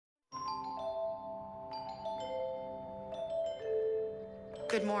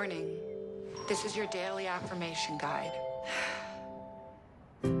Good morning. This is your daily affirmation guide.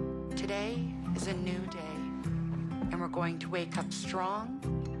 Today is a new day, and we're going to wake up strong.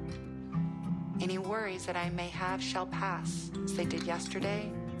 Any worries that I may have shall pass, as they did yesterday,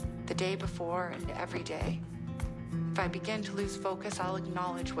 the day before, and every day. If I begin to lose focus, I'll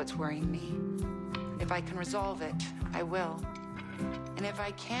acknowledge what's worrying me. If I can resolve it, I will. And if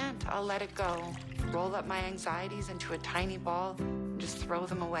I can't, I'll let it go, roll up my anxieties into a tiny ball, and just throw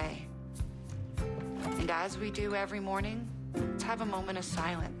them away. And as we do every morning, let's have a moment of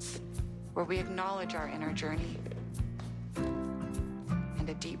silence where we acknowledge our inner journey. And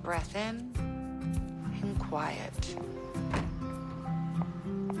a deep breath in and quiet.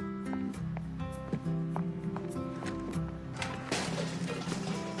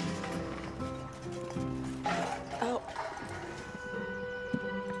 Oh.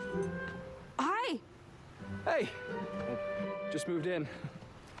 Hi. Hey, just moved in.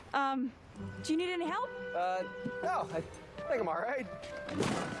 Do you need any help? No, I think I'm all right.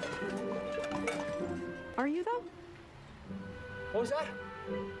 Are you, though? What was that?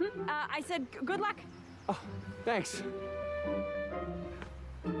 I said good luck. Oh, thanks.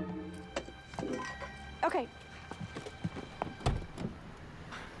 Okay.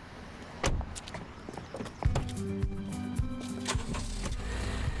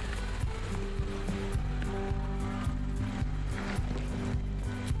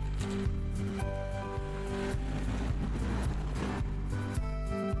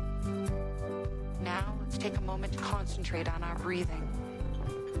 Now, let's take a moment to concentrate on our breathing.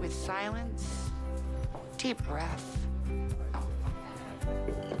 With silence, deep breath.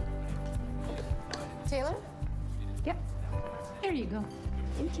 Taylor? Yep. There you go.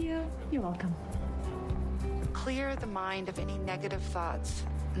 Thank you. You're welcome. Clear the mind of any negative thoughts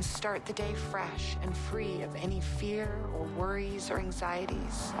and start the day fresh and free of any fear or worries or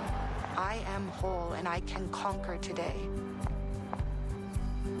anxieties. I am whole and I can conquer today.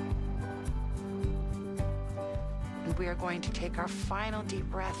 And we are going to take our final deep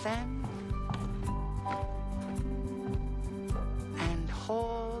breath in and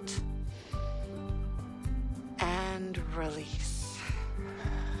hold and release.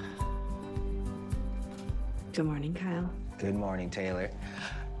 Good morning, Kyle. Good morning, Taylor.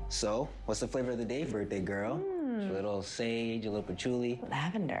 So, what's the flavor of the day, birthday girl? A little sage, a little patchouli.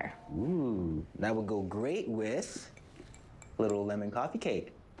 Lavender. Ooh, that would go great with a little lemon coffee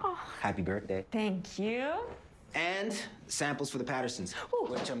cake. Oh. Happy birthday. Thank you. And samples for the Pattersons,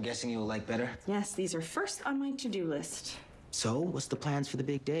 which I'm guessing you'll like better. Yes, these are first on my to-do list. So, what's the plans for the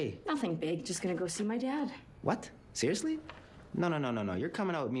big day? Nothing big, just gonna go see my dad. What? Seriously? No. You're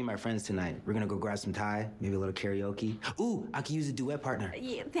coming out with me and my friends tonight. We're gonna go grab some Thai, maybe a little karaoke. Ooh, I could use a duet partner.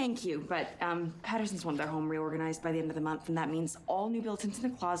 Yeah, thank you, but Pattersons want their home reorganized by the end of the month, and that means all new built-ins in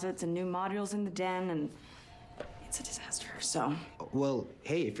the closets and new modules in the den, and it's a disaster, so. Well,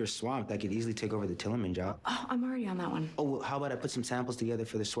 hey, if you're swamped, I could easily take over the Tillerman job. Oh, I'm already on that one. Oh, well, how about I put some samples together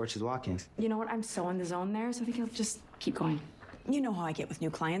for the Schwartz's walk-ins? You know what? I'm so in the zone there, so I think I'll just keep going. You know how I get with new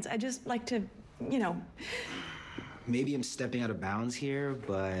clients. I just like to, Maybe I'm stepping out of bounds here,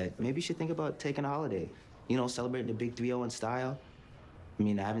 but maybe you should think about taking a holiday. You know, celebrating the big 3-0 in style. I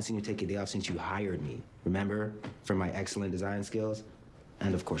mean, I haven't seen you take a day off since you hired me. Remember? For my excellent design skills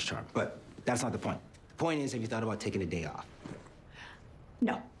and, of course, charm. But that's not the point. The point is, have you thought about taking a day off?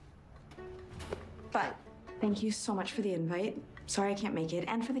 No. But thank you so much for the invite. Sorry I can't make it,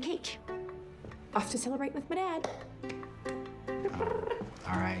 and for the cake. Off to celebrate with my dad.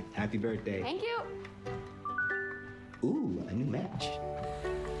 All right. Happy birthday. Thank you. Ooh, a new match.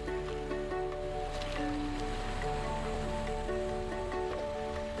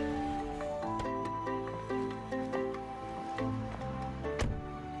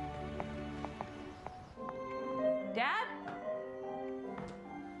 Dad?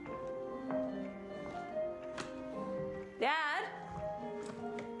 Dad?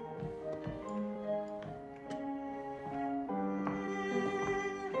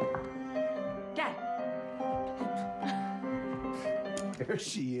 Dad. There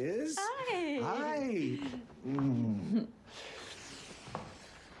she is. Hi. Hi. Mm.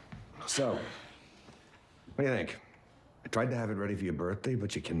 So, what do you think? I tried to have it ready for your birthday,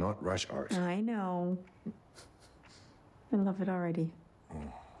 but you cannot rush ours. I know. I love it already.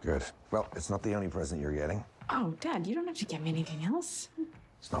 Good. Well, it's not the only present you're getting. Oh, Dad, you don't have to get me anything else.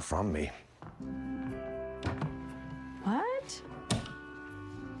 It's not from me. What?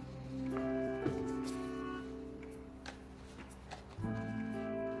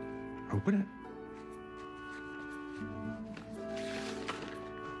 Open it.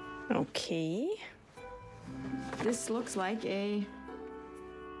 Okay. This looks like a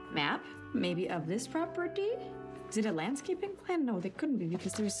Map? Maybe of this property? Is it a landscaping plan? No, they couldn't be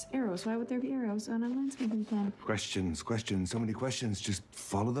because there's arrows. Why would there be arrows on a landscaping plan? Questions, so many questions. Just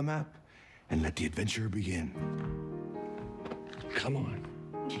follow the map and let the adventure begin. Come on.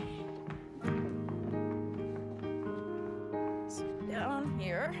 Down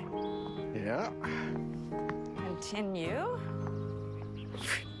here. Yeah. Continue.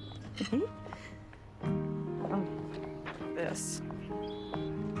 This.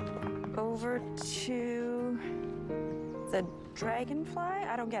 Over to the dragonfly?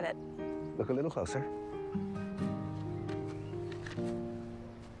 I don't get it. Look a little closer.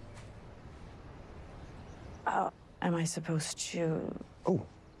 Oh, am I supposed to? Oh.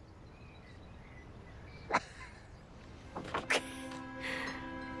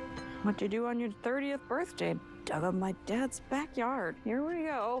 What'd you do on your 30th birthday? Dug up my dad's backyard. Here we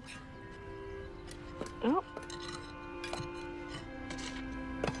go. Oh.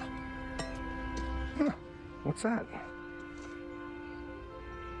 Huh. What's that?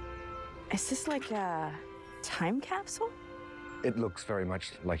 Is this like a time capsule? It looks very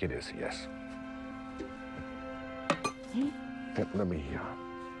much like it is, yes. Let me.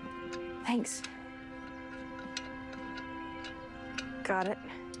 Thanks. Got it.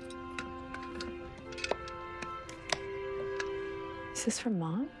 Is this from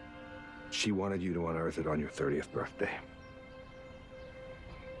Mom? She wanted you to unearth it on your 30th birthday.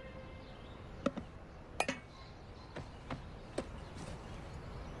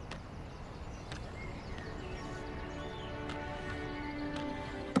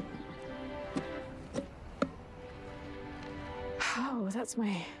 Oh, that's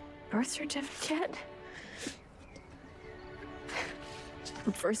my birth certificate.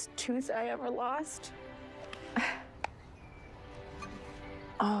 The first tooth I ever lost.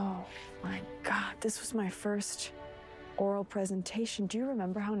 Oh my God, this was my first oral presentation. Do you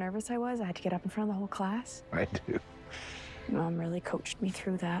remember how nervous I was? I had to get up in front of the whole class. I do. Mom really coached me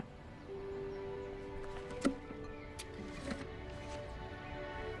through that.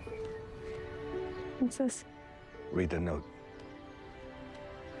 What's this? Read the note.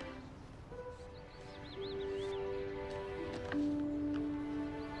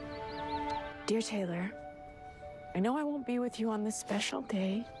 Dear Taylor, I know I won't be with you on this special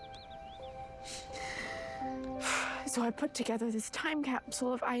day. So I put together this time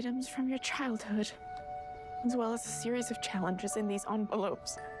capsule of items from your childhood, as well as a series of challenges in these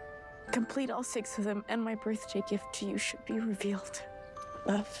envelopes. Complete all 6 of them, and my birthday gift to you should be revealed.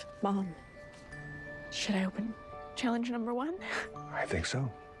 Love, Mom. Should I open challenge number 1? I think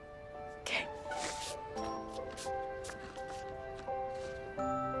so. Okay.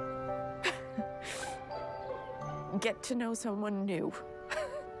 Get to know someone new.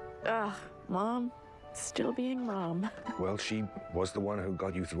 Ugh, Mom, still being Mom. Well, she was the one who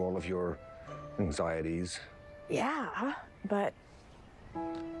got you through all of your anxieties. Yeah, but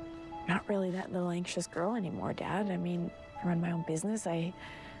not really that little anxious girl anymore, Dad. I mean, I run my own business. I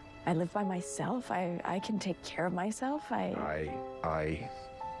live by myself. I can take care of myself. I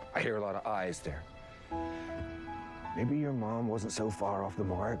hear a lot of eyes there. Maybe your mom wasn't so far off the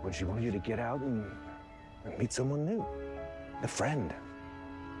mark when she wanted you to get out and meet someone new. A friend.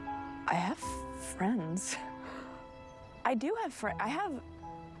 I have friends. I do have friends. I have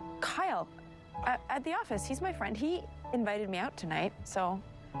Kyle at the office. He's my friend. He invited me out tonight, so.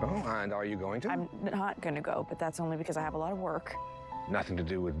 Oh, and are you going to? I'm not gonna go, but that's only because I have a lot of work. Nothing to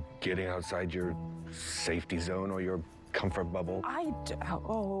do with getting outside your safety zone or your comfort bubble? I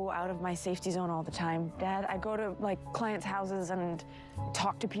go out of my safety zone all the time, Dad. I go to, like, clients' houses and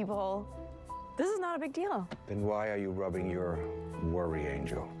talk to people. This is not a big deal. Then why are you rubbing your worry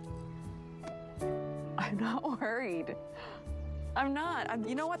angel? I'm not worried. I'm not.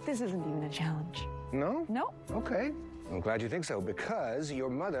 You know what? This isn't even a challenge. No? No. Okay. I'm glad you think so, because your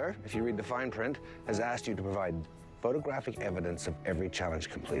mother, if you read the fine print, has asked you to provide photographic evidence of every challenge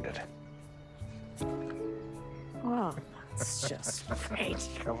completed. Oh, that's just great.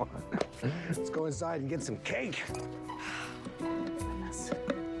 Come on. Let's go inside and get some cake. Goodness.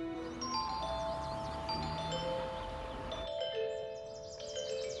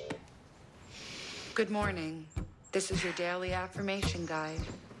 Good morning. This is your daily affirmation guide.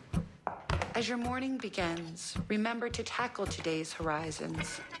 As your morning begins, remember to tackle today's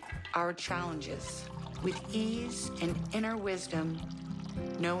horizons, our challenges, with ease and inner wisdom,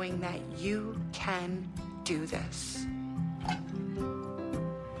 knowing that you can do this.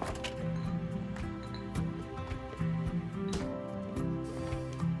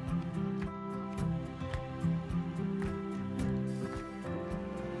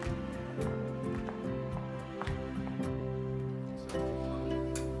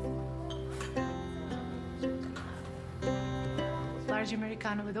 fudge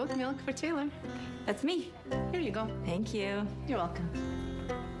Americano with oat milk for Taylor. That's me. Here you go. Thank you. You're welcome.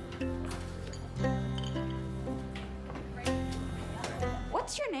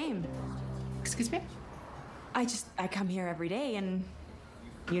 What's your name? Excuse me? I come here every day and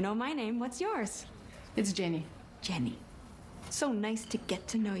you know my name. What's yours? It's Jenny. Jenny. So nice to get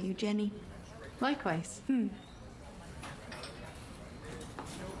to know you, Jenny. Likewise.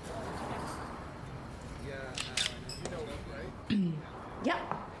 Yep.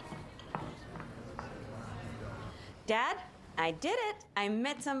 Dad, I did it. I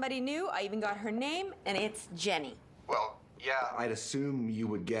met somebody new. I even got her name, and it's Jenny. Well, yeah, I'd assume you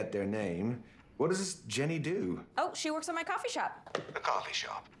would get their name. What does this Jenny do? Oh, she works at my coffee shop. A coffee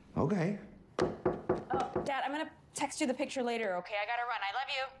shop. Okay. Oh, Dad, I'm gonna text you the picture later, okay? I gotta run. I love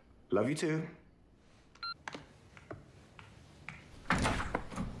you. Love you too.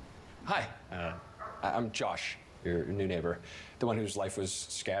 Hi, I'm Josh, your new neighbor, the one whose life was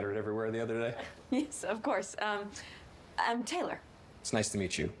scattered everywhere the other day. Yes, of course. I'm Taylor. It's nice to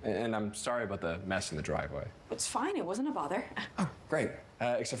meet you, and I'm sorry about the mess in the driveway. It's fine. It wasn't a bother. Oh, great.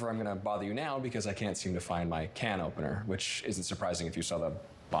 Except for I'm gonna bother you now because I can't seem to find my can opener, which isn't surprising if you saw the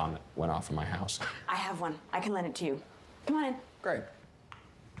bomb that went off in my house. I have one. I can lend it to you. Come on in. Great.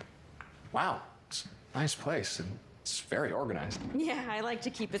 Wow, it's a nice place, and it's very organized. Yeah, I like to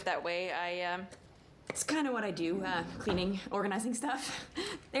keep it that way. It's kind of what I do, cleaning, organizing stuff.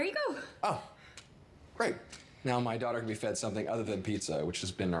 There you go. Oh, great. Now my daughter can be fed something other than pizza, which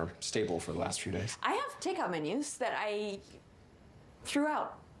has been our staple for the last few days. I have takeout menus that I threw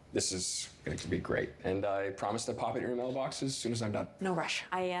out. This is going to be great, and I promise to pop it in your mailbox as soon as I'm done. No rush.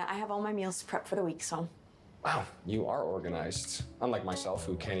 I have all my meals prepped for the week, so. Wow, you are organized. Unlike myself,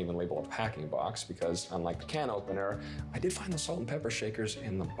 who can't even label a packing box, because unlike the can opener, I did find the salt and pepper shakers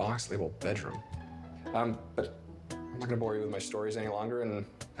in the box labeled bedroom. But I'm not gonna bore you with my stories any longer, and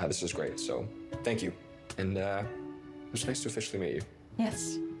this is great, so thank you. And it was nice to officially meet you.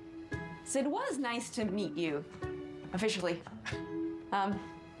 Yes. So it was nice to meet you, officially.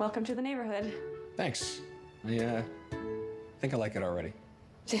 Welcome to the neighborhood. Thanks. I think I like it already.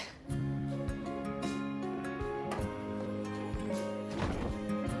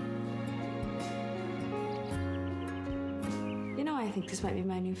 You know, I think this might be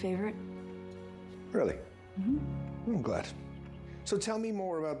my new favorite. Really? I'm glad. So tell me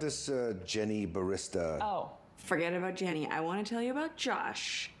more about this Jenny barista. Oh, forget about Jenny. I want to tell you about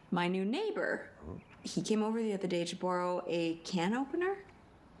Josh, my new neighbor. He came over the other day to borrow a can opener.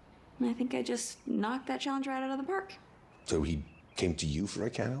 And I think I just knocked that challenge right out of the park. So he came to you for a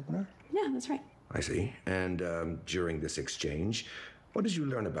can opener? Yeah, that's right. I see. And during this exchange, what did you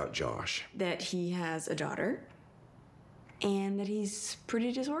learn about Josh? That he has a daughter and that he's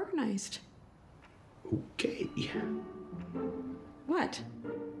pretty disorganized. Okay. What?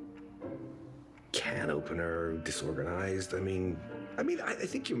 Can opener, disorganized. I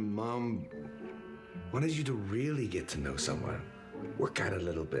think your mom wanted you to really get to know someone. Work out a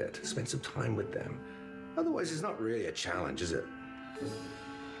little bit, spend some time with them. Otherwise, it's not really a challenge, is it?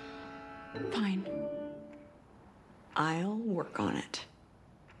 Fine. I'll work on it.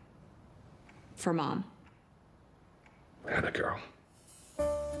 For Mom. Atta girl.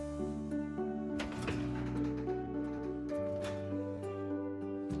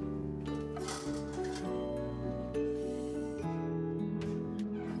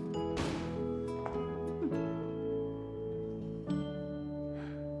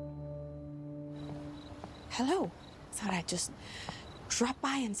 Hello. Thought I'd just drop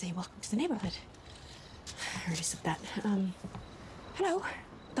by and say welcome to the neighborhood. I already said that. Hello.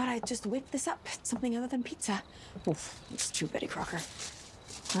 Thought I'd just whip this up. Something other than pizza. Oof, it's too Betty Crocker.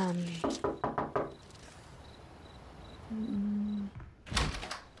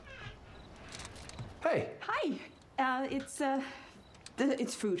 Hey. Hi.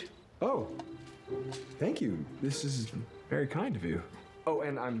 It's food. Oh, thank you. This is very kind of you. Oh,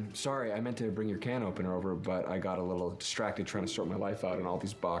 and I'm sorry, I meant to bring your can opener over, but I got a little distracted trying to sort my life out in all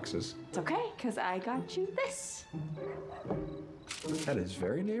these boxes. It's okay, because I got you this. That is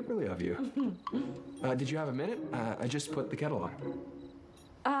very neighborly of you. Did you have a minute? I just put the kettle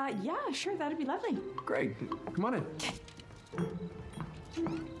on. Yeah, sure, that'd be lovely. Great. Come on in.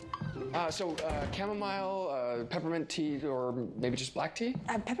 Chamomile, peppermint tea, or maybe just black tea?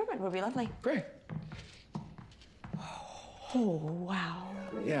 Peppermint would be lovely. Great. Oh, wow.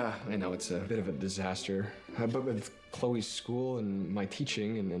 Yeah, I know it's a bit of a disaster. But with Chloe's school and my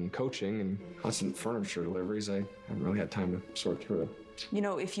teaching and coaching and constant furniture deliveries, I haven't really had time to sort through it. You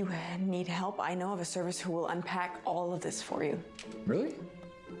know, if you need help, I know of a service who will unpack all of this for you. Really?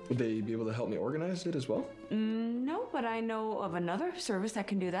 Would they be able to help me organize it as well? No, but I know of another service that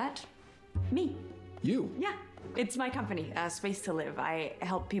can do that. Me. You? Yeah. It's my company, Space to Live. I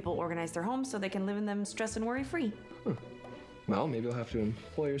help people organize their homes so they can live in them stress and worry free. Well, maybe I'll have to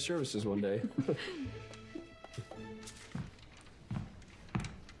employ your services one day.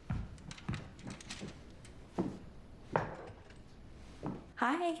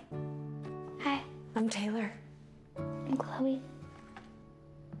 Hi. Hi, I'm Taylor. I'm Chloe.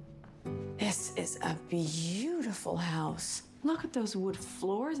 This is a beautiful house. Look at those wood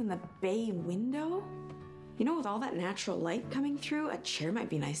floors and the bay window. You know, with all that natural light coming through, a chair might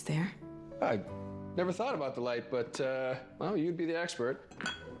be nice there. I never thought about the light, but, well, you'd be the expert.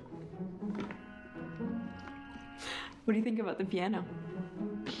 What do you think about the piano?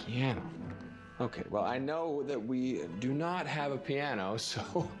 Piano. Okay, well, I know that we do not have a piano,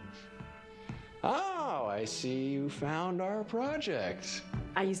 so... Oh, I see you found our project.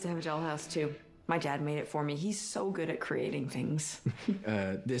 I used to have a dollhouse too. My dad made it for me. He's so good at creating things.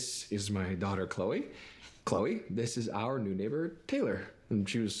 This is my daughter, Chloe. Chloe, this is our new neighbor, Taylor. And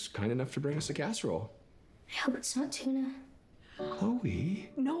she was kind enough to bring us a casserole. I hope it's not tuna. Chloe?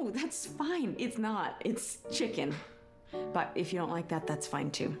 No, that's fine. It's not. It's chicken. But if you don't like that, that's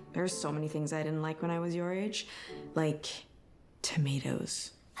fine too. There's so many things I didn't like when I was your age. Like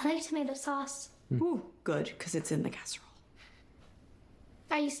tomatoes. I like tomato sauce. Ooh, good, because it's in the casserole.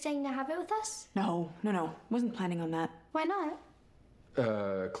 Are you staying to have it with us? No. Wasn't planning on that. Why not?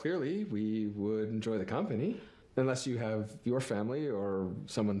 Clearly, we would enjoy the company. Unless you have your family or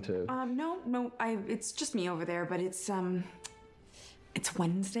someone to... No, it's just me over there, but it's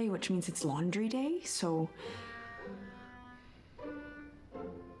Wednesday, which means it's laundry day, so...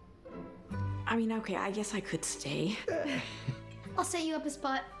 I mean, okay, I guess I could stay. I'll set you up a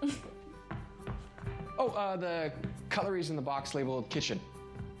spot. Oh, the cutlery's in the box labeled kitchen.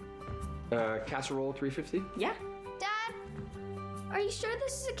 Casserole, $3.50? Yeah? Dad, are you sure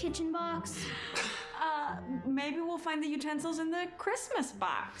this is a kitchen box? Maybe we'll find the utensils in the Christmas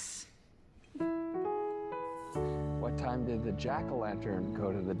box. What time did the jack-o'-lantern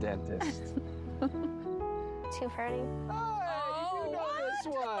go to the dentist? 2:30. Oh, you know this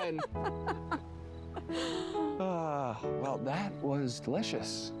one! Well, that was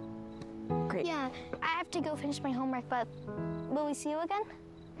delicious. Great. Yeah, I have to go finish my homework, but will we see you again?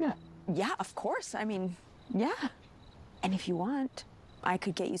 Yeah, of course. I mean, yeah. And if you want, I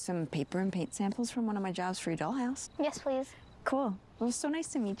could get you some paper and paint samples from one of my jobs for your dollhouse. Yes, please. Cool. It was so nice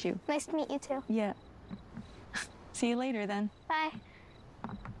to meet you. Nice to meet you too. Yeah. See you later then. Bye.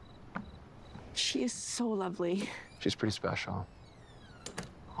 She is so lovely. She's pretty special.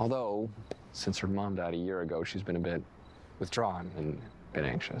 Although, since her mom died a year ago, she's been a bit withdrawn and a bit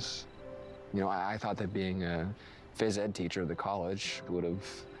anxious. You know, I thought that being a phys ed teacher at the college would have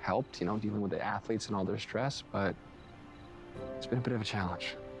helped, you know, dealing with the athletes and all their stress, but it's been a bit of a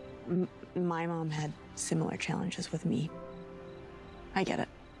challenge. My mom had similar challenges with me. I get it.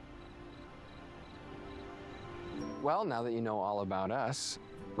 Well, now that you know all about us,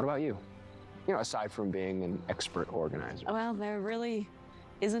 what about you? You know, aside from being an expert organizer. Well, there really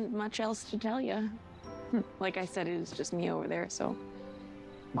isn't much else to tell you. Like I said, it is just me over there, so.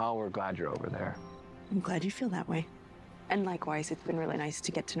 Well, we're glad you're over there. I'm glad you feel that way. And likewise, it's been really nice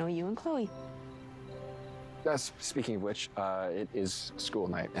to get to know you and Chloe. Speaking of which, it is school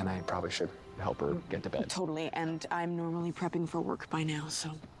night, and I probably should help her get to bed. Totally, and I'm normally prepping for work by now,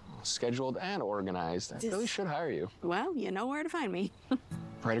 so. Scheduled and organized. I really should hire you. Well, you know where to find me.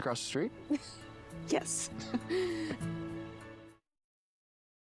 Right across the street? Yes.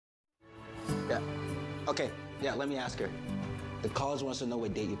 Yeah. Okay, yeah, let me ask her. The college wants to know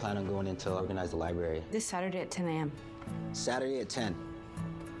what date you plan on going in to organize the library. This Saturday at 10 a.m. Saturday at 10.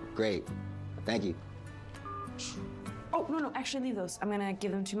 Great. Thank you. Oh, no, actually leave those. I'm gonna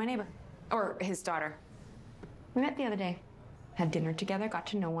give them to my neighbor. Or his daughter. We met the other day. Had dinner together, got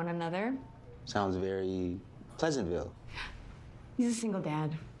to know one another. Sounds very Pleasantville. He's a single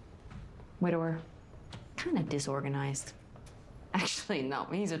dad. Widower. Kind of disorganized. Actually, no,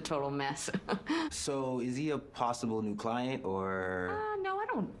 he's a total mess. So is he a possible new client or? No, I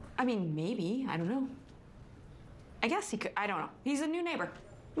don't. I mean, maybe. I don't know. I guess he could. I don't know. He's a new neighbor.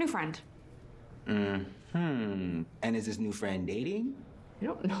 New friend. And is this new friend dating? I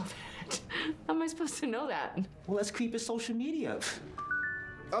don't know that. How am I supposed to know that? Well, let's creep his social media.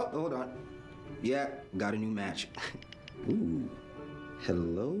 Oh, hold on. Yeah, got a new match. Ooh.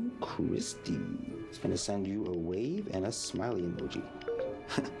 Hello, Christy. It's gonna send you a wave and a smiley emoji.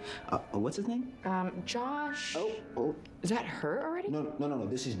 What's his name? Josh. Oh. Is that her already? No.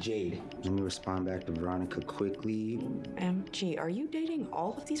 This is Jade. Let me respond back to Veronica quickly. MG, are you dating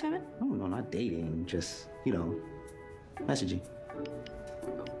all of these women? No, not dating. Just, messaging.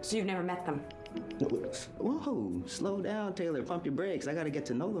 So you've never met them? Whoa, slow down, Taylor. Pump your brakes. I gotta get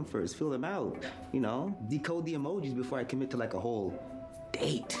to know them first, feel them out. Decode the emojis before I commit to like a whole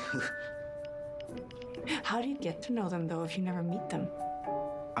date. How do you get to know them, though, if you never meet them?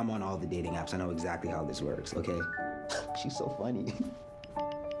 I'm on all the dating apps. I know exactly how this works, okay? She's so funny.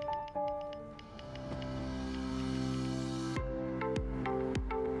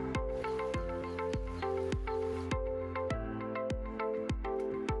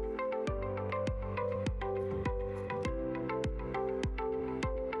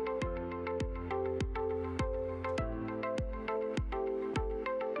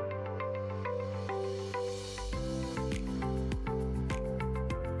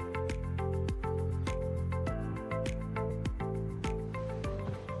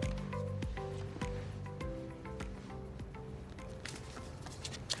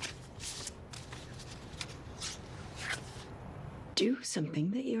 Do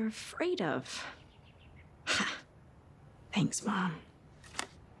something that you're afraid of. Ha. Thanks, Mom.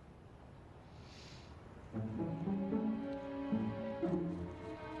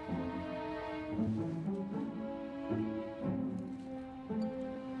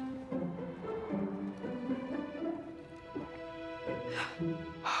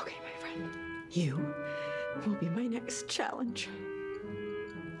 Okay, my friend. You will be my next challenge.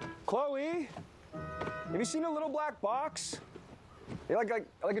 Chloe, have you seen a little black box? You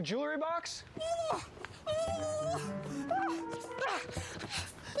like a jewelry box?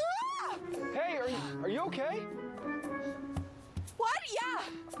 Hey, are you okay? What?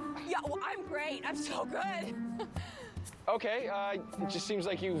 Yeah, well, I'm great. I'm so good. Okay, it just seems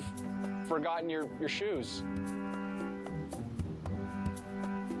like you've forgotten your shoes.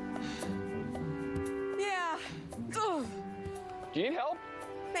 Yeah. Ugh, Do you need help?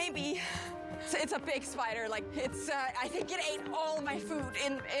 maybe. It's a big spider. Like, I think it ate all my food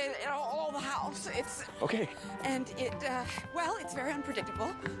in all the house. Okay. And it's very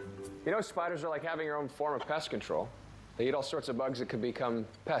unpredictable. Spiders are like having their own form of pest control. They eat all sorts of bugs that could become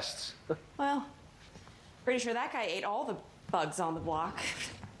pests. Well, pretty sure that guy ate all the bugs on the block.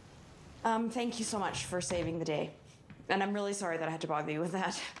 Thank you so much for saving the day. And I'm really sorry that I had to bother you with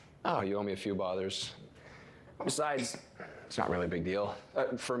that. Oh, you owe me a few bothers. Besides, it's not really a big deal.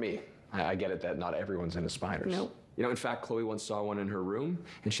 For me. I get it that not everyone's into spiders. Nope. In fact, Chloe once saw one in her room,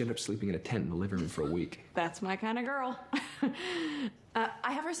 and she ended up sleeping in a tent in the living room for a week. That's my kind of girl.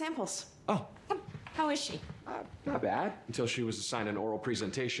 I have her samples. Oh. How is she? Not bad. Until she was assigned an oral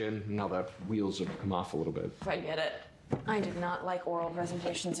presentation, and now the wheels have come off a little bit. I get it. I did not like oral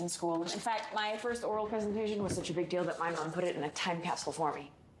presentations in school. In fact, my first oral presentation was such a big deal that my mom put it in a time capsule for me.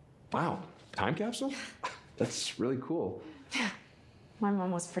 Wow. Time capsule? That's really cool. My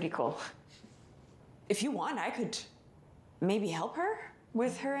mom was pretty cool. If you want, I could maybe help her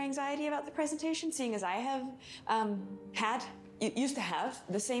with her anxiety about the presentation, seeing as I have used to have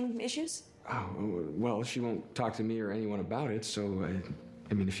the same issues. Oh, well, she won't talk to me or anyone about it, so,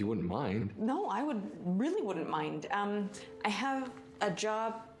 if you wouldn't mind. No, I really wouldn't mind. I have a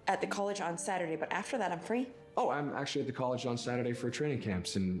job at the college on Saturday, but after that, I'm free. Oh, I'm actually at the college on Saturday for training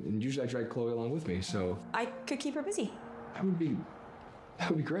camps, and usually I drag Chloe along with me, so... I could keep her busy. That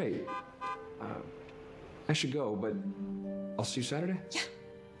would be great. I should go, but I'll see you Saturday? Yeah,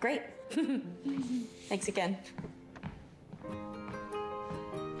 great. Thanks again.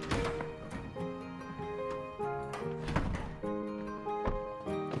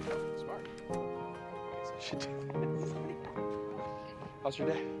 Smart. I should do this. How's your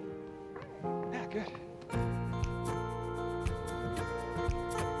day? Yeah, good.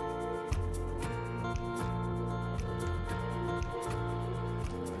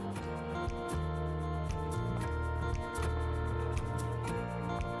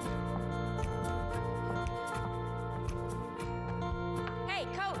 Hey,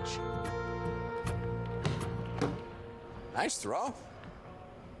 Coach. Nice throw.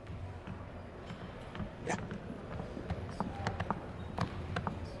 Yeah.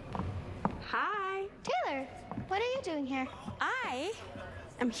 Hi. Taylor, what are you doing here? I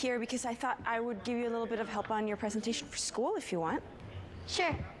am here because I thought I would give you a little bit of help on your presentation for school if you want.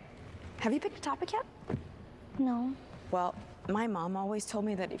 Sure. Have you picked a topic yet? No. Well, my mom always told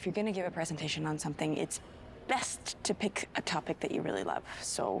me that if you're going to give a presentation on something, it's best to pick a topic that you really love.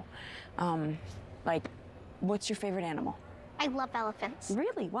 So, what's your favorite animal? I love elephants.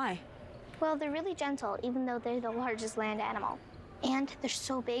 Really? Why? Well, they're really gentle, even though they're the largest land animal. And they're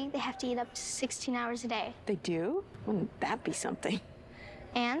so big, they have to eat up to 16 hours a day. They do? Wouldn't that be something?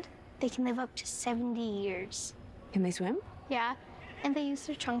 And they can live up to 70 years. Can they swim? Yeah, and they use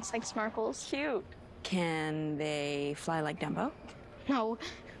their trunks like snorkels. Cute. Can they fly like Dumbo? No,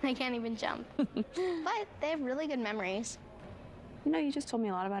 they can't even jump. But they have really good memories. You know, you just told me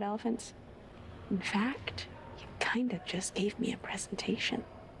a lot about elephants. In fact, you kind of just gave me a presentation.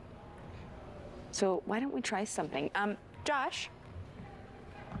 So why don't we try something? Josh?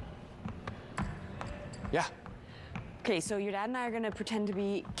 Yeah. Okay, so your dad and I are gonna pretend to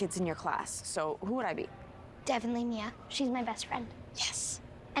be kids in your class. So who would I be? Definitely Mia. She's my best friend. Yes.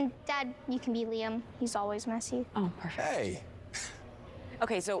 And Dad, you can be Liam. He's always messy. Oh, perfect. Hey.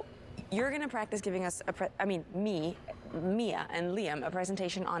 Okay, so you're gonna practice giving us me, Mia, and Liam a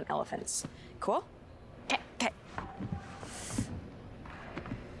presentation on elephants. Cool? Okay.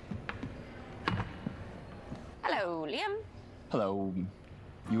 Hello, Liam. Hello,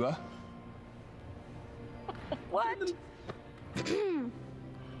 Yua. What?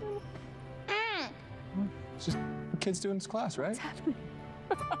 It's just what kids do in this class, right?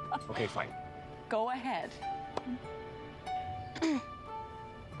 Okay, fine. Go ahead.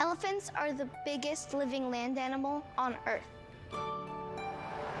 Elephants are the biggest living land animal on Earth.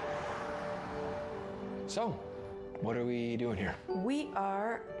 So, what are we doing here? We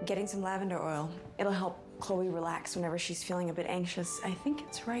are getting some lavender oil. It'll help Chloe relax whenever she's feeling a bit anxious. I think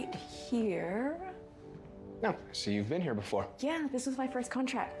it's right here. No, so you've been here before. Yeah, this was my first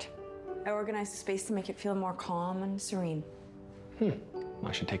contract. I organized the space to make it feel more calm and serene.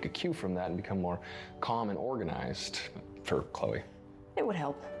 I should take a cue from that and become more calm and organized for Chloe. It would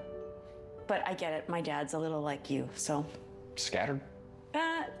help. But I get it, my dad's a little like you, so. Scattered?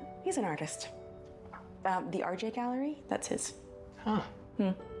 He's an artist. The RJ Gallery, that's his. Huh.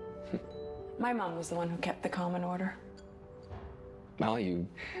 My mom was the one who kept the calm and order. Well, you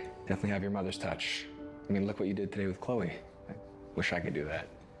definitely have your mother's touch. I mean, look what you did today with Chloe. I wish I could do that.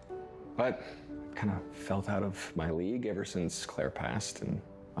 But kind of felt out of my league ever since Claire passed, and,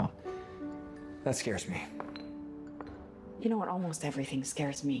 well, that scares me. You know what? Almost everything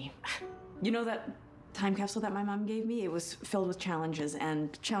scares me. You know that time capsule that my mom gave me? It was filled with challenges,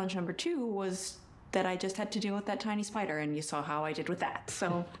 and challenge number 2 was that I just had to deal with that tiny spider, and you saw how I did with that.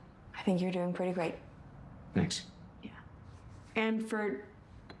 So I think you're doing pretty great. Thanks. Yeah. And for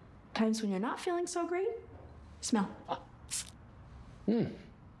times when you're not feeling so great, smell.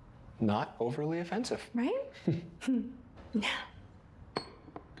 Not overly offensive. Right? You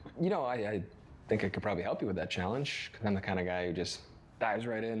know, I think I could probably help you with that challenge, because I'm the kind of guy who just dives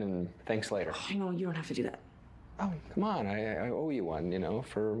right in and thanks later. I know, you don't have to do that. Oh, come on, I owe you one, you know,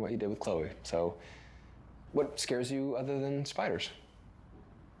 for what you did with Chloe. So, what scares you other than spiders?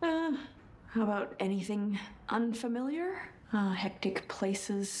 How about anything unfamiliar? Hectic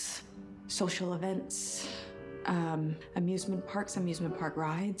places, social events, amusement parks, amusement park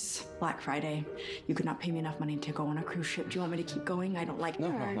rides. Black Friday, you could not pay me enough money to go on a cruise ship. Do you want me to keep going? I don't like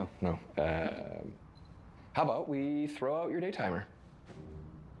No. How about we throw out your day timer?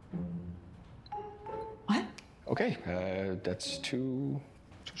 What? Okay, that's too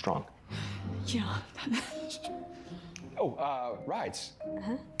strong. Yeah. Rides.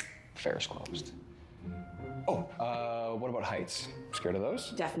 Fair's closed. What about heights? Scared of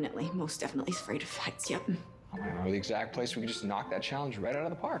those? Definitely, most definitely afraid of heights, yep. I know the exact place we could just knock that challenge right out of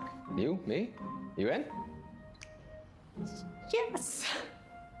the park. You, me, you in? Yes.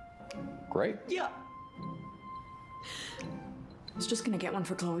 Great. Yeah. I was just gonna get one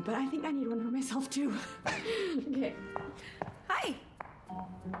for Chloe, but I think I need one for myself too. Okay. Hi.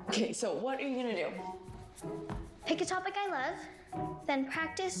 Okay, so what are you gonna do? Pick a topic I love, then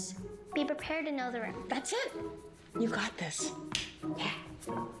practice, be prepared to know the room. That's it. You got this. Yeah.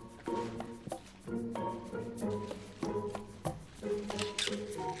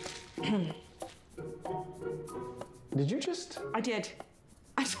 Did you just? I did.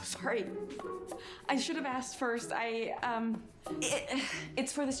 I'm so sorry. I should have asked first.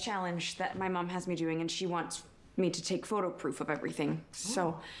 It's for this challenge that my mom has me doing, and she wants me to take photo proof of everything.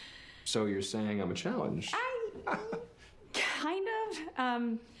 So you're saying I'm a challenge? Kind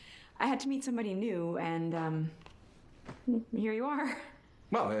of. I had to meet somebody new, and here you are.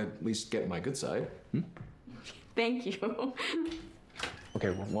 Well, at least get my good side. Thank you. Okay,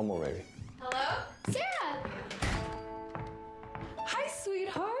 one more, baby. Hello? Sarah! Hi,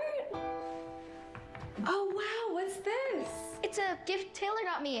 sweetheart. Oh, wow, what's this? It's a gift Taylor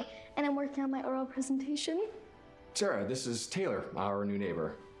got me, and I'm working on my oral presentation. Sarah, this is Taylor, our new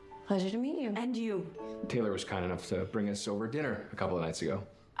neighbor. Pleasure to meet you. And you. Taylor was kind enough to bring us over dinner a couple of nights ago.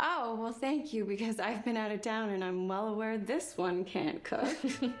 Oh, well, thank you, because I've been out of town and I'm well aware this one can't cook.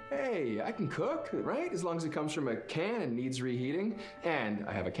 Hey, I can cook, right? As long as it comes from a can and needs reheating. And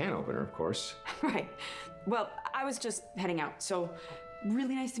I have a can opener, of course. Right. Well, I was just heading out, so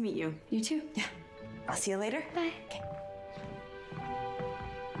really nice to meet you. You too? Yeah. I'll see you later. Bye. Okay.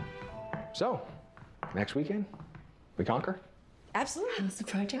 So, next weekend, we conquer? Absolutely. How's the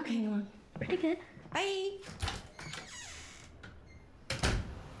project going along? Pretty good. Bye.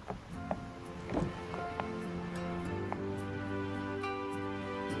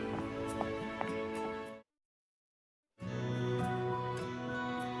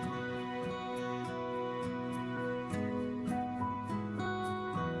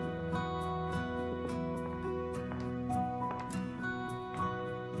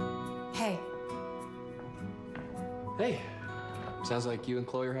 Hey. Hey, sounds like you and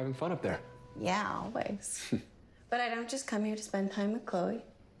Chloe are having fun up there. Yeah, always. But I don't just come here to spend time with Chloe.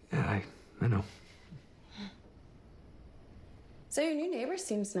 Yeah, I know. So your new neighbor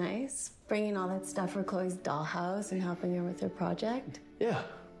seems nice, bringing all that stuff for Chloe's dollhouse and helping her with her project. Yeah.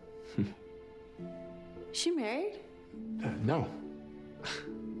 She married? No.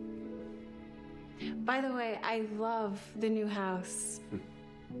 By the way, I love the new house.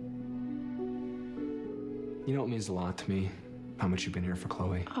 You know, it means a lot to me how much you've been here for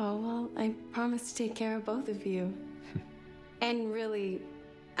Chloe. Oh, well, I promise to take care of both of you. And really,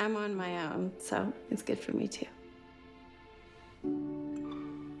 I'm on my own, so it's good for me too.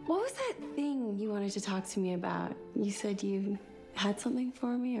 What was that thing you wanted to talk to me about? You said you had something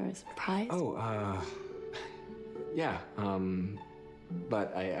for me or a surprise? Oh, yeah,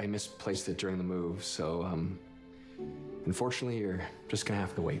 but I misplaced it during the move, so, unfortunately, you're just gonna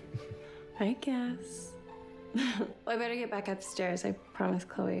have to wait. I guess. Well, I better get back upstairs. I promised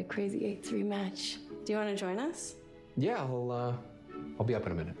Chloe a crazy 8-3 match. Do you want to join us? Yeah, I'll be up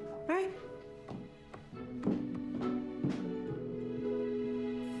in a minute. All right.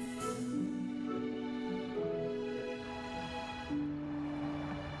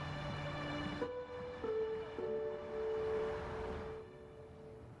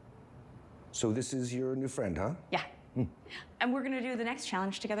 So this is your new friend, huh? Yeah. And we're gonna do the next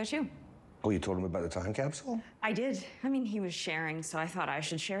challenge together too. Oh, you told him about the time capsule? I did. I mean, he was sharing, so I thought I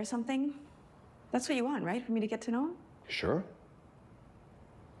should share something. That's what you want, right? For me to get to know him? Sure.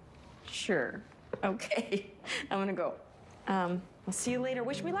 Sure. Okay. I'm gonna go. I'll see you later.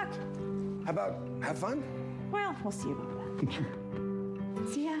 Wish me luck. How about have fun? Well, we'll see about that.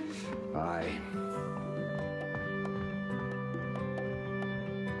 See ya. Bye.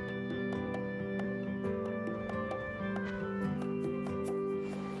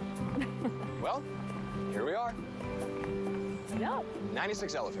 Well, here we are. No.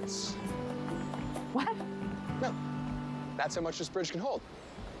 96 elephants. What? No, that's how much this bridge can hold.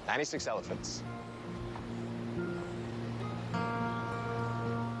 96 elephants.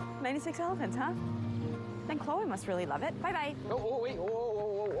 96 elephants, huh? Then Chloe must really love it. Bye-bye. Oh, wait,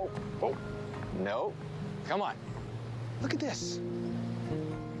 oh. No, come on. Look at this.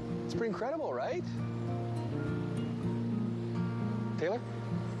 It's pretty incredible, right? Taylor?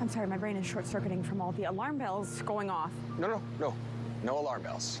 I'm sorry, my brain is short-circuiting from all the alarm bells going off. No alarm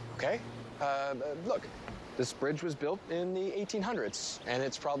bells, okay? Look, this bridge was built in the 1800s, and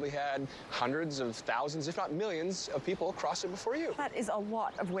it's probably had hundreds of thousands, if not millions, of people cross it before you. That is a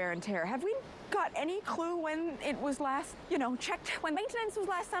lot of wear and tear. Have we got any clue when it was last, checked, when maintenance was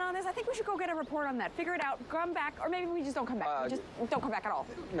last done on this? I think we should go get a report on that, figure it out, come back, or maybe we just don't come back. We just don't come back at all.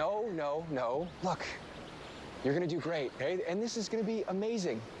 No. Look, you're gonna do great, okay? And this is gonna be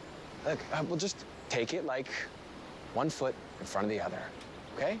amazing. Look, we'll just take it like one foot in front of the other,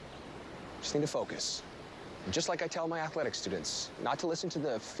 okay? Just need to focus. And just like I tell my athletic students, not to listen to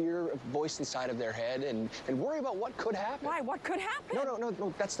the fear voice inside of their head and worry about what could happen. Why? What could happen?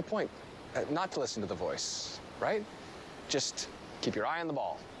 No, that's the point. Not to listen to the voice, right? Just keep your eye on the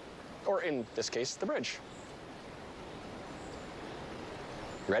ball. Or in this case, the bridge.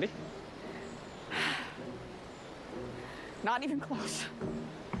 You ready? Not even close.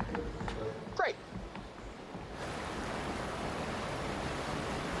 Great.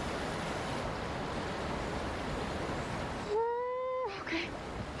 Okay.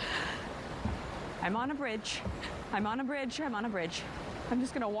 I'm on a bridge. I'm on a bridge. I'm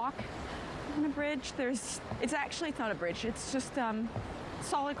just gonna walk on a bridge. It's not a bridge. It's just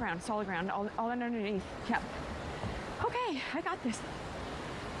solid ground, all underneath. Yep. Okay, I got this.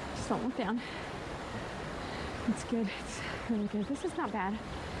 Just don't look down. It's good. It's really good. This is not bad.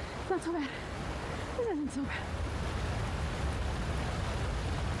 It's not so bad. This isn't so bad.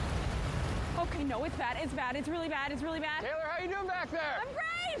 Okay, no, it's bad. It's bad. It's really bad. It's really bad. Taylor, how you doing back there? I'm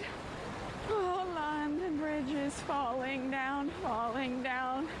great. Oh, London Bridge is falling down, falling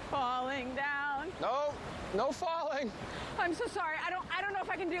down, falling down. No, no falling. I'm so sorry. I don't know if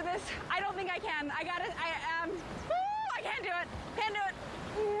I can do this. I don't think I can. I can't do it. Can't do it.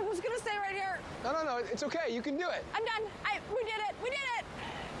 I'm just gonna stay right here. No, it's okay. You can do it. I'm done. We did it. We did it.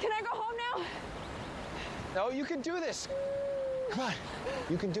 Can I go home now? No, you can do this. Come on,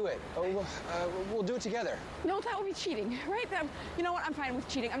 you can do it. Oh, we'll do it together. No, that would be cheating, right? You know what? I'm fine with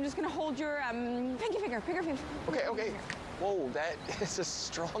cheating. I'm just gonna hold your pinky finger. Okay. Whoa, that is a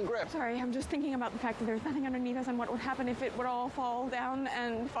strong grip. Sorry, I'm just thinking about the fact that there's nothing underneath us and what would happen if it would all fall down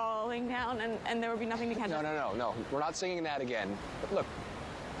and falling down and there would be nothing to catch us. No. We're not singing that again. But look,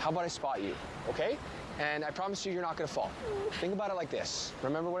 how about I spot you, okay? And I promise you, you're not gonna fall. Think about it like this.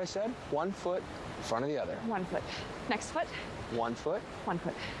 Remember what I said? 1 foot in front of the other. 1 foot. Next foot. 1 foot. 1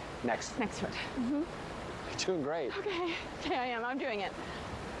 foot. Next foot. Mm-hmm. You're doing great. Okay, I am. I'm doing it.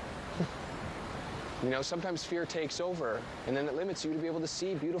 You know, sometimes fear takes over, and then it limits you to be able to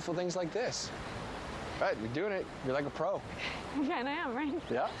see beautiful things like this. Right, you're doing it. You're like a pro. Yeah, and I am, right?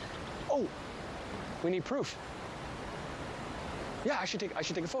 Yeah. Oh, we need proof. Yeah, I should take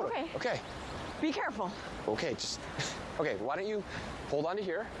a photo. Okay. Be careful. Okay, okay, why don't you hold on to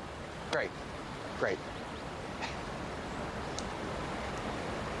here? Great.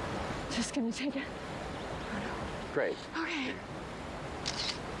 Just gonna take it. Great. Okay.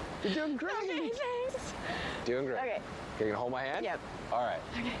 You're doing great. Okay, thanks. Doing great. Okay. You're gonna hold my hand? Yep. All right.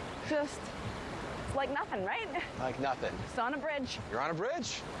 Okay. Just like nothing, right? Like nothing. Just on a bridge. You're on a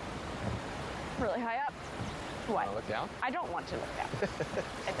bridge? Really high up. What? Want to look down? I don't want to look down.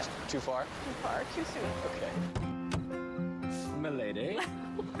 I don't. Too far? Too far, too soon. Okay. Milady.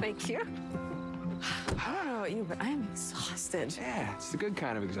 Thank you. I don't know about you, but I'm exhausted. Yeah, it's the good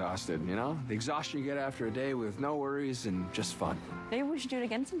kind of exhausted, you know? The exhaustion you get after a day with no worries and just fun. Maybe we should do it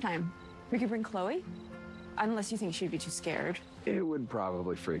again sometime. We could bring Chloe. Unless you think she'd be too scared. It would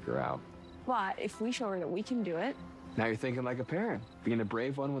probably freak her out. But if we show her that we can do it. Now you're thinking like a parent, being a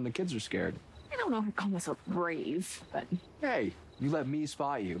brave one when the kids are scared. I don't know if I'd call myself brave, but. Hey, you let me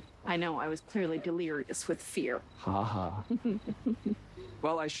spot you. I know, I was clearly delirious with fear. Ha ha.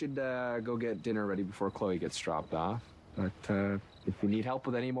 Well, I should go get dinner ready before Chloe gets dropped off. But if you need help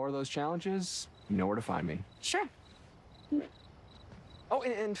with any more of those challenges, you know where to find me. Sure. Oh,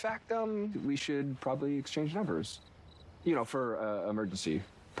 in fact, we should probably exchange numbers. You know, for emergency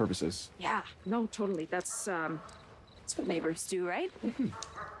purposes. Yeah, no, totally. That's what neighbors do, right? Mm-hmm.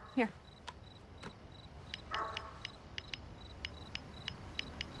 Here.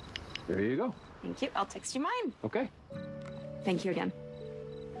 There you go. Thank you. I'll text you mine. Okay. Thank you again.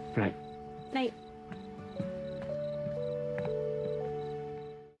 Good night. Night.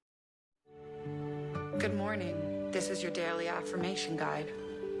 Good morning. This is your daily affirmation guide.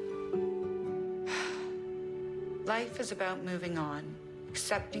 Life is about moving on,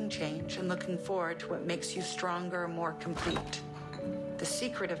 accepting change, and looking forward to what makes you stronger and more complete. The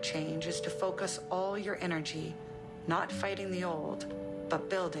secret of change is to focus all your energy, not fighting the old, but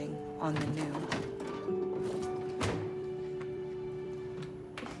building on the new.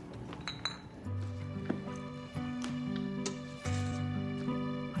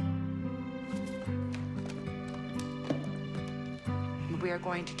 We are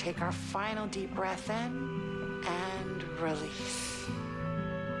going to take our final deep breath in and release.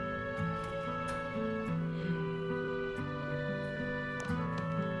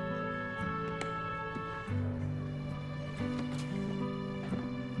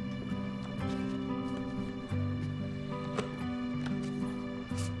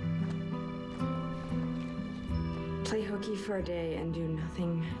 Play hooky for a day and do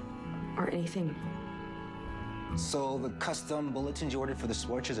nothing or anything. So the custom bulletins you ordered for the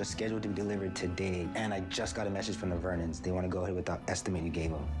Scorchers are scheduled to be delivered today, and I just got a message from the Vernons. They want to go ahead with the estimate you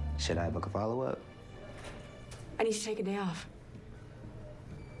gave them. Should I book a follow-up? I need to take a day off.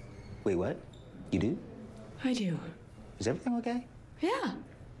 Wait, what? You do? I do. Is everything okay? Yeah.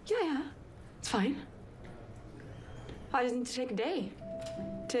 It's fine. I just need to take a day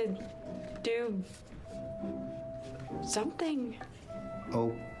to do something.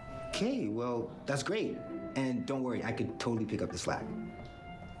 Okay, well, that's great. And don't worry, I could totally pick up the slack.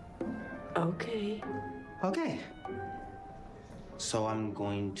 Okay. Okay. So I'm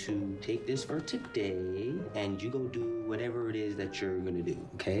going to take this for today, and you go do whatever it is that you're gonna do,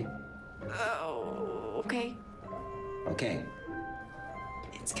 okay? Oh, okay. Okay.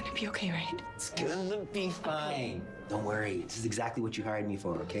 It's gonna be okay, right? It's gonna be fine. Don't worry, this is exactly what you hired me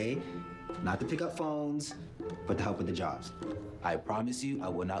for, okay? Not to pick up phones, but to help with the jobs. I promise you, I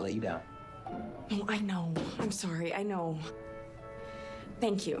will not let you down. Oh, I know. I'm sorry. I know.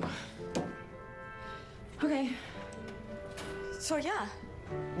 Thank you. Okay. So, yeah.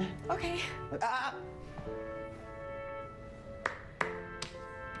 Okay.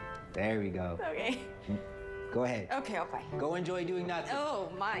 There we go. Okay. Go ahead. Okay, okay. Go enjoy doing nothing.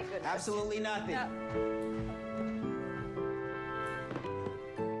 Oh, my goodness. Absolutely nothing.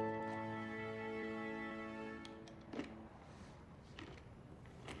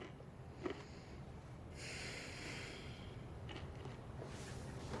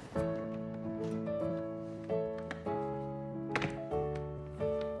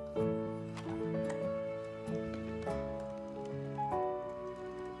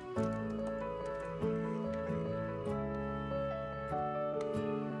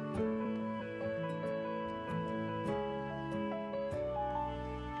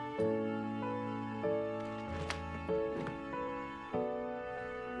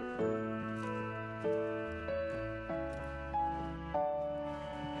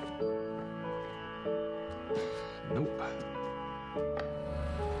 Nope.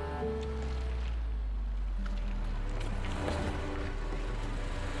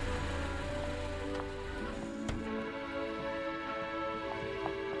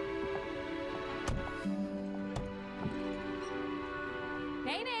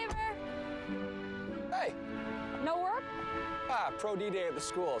 Hey, neighbor. Hey, No work? pro D day at the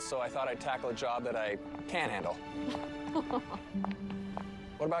school, so I thought I'd tackle a job that I can handle.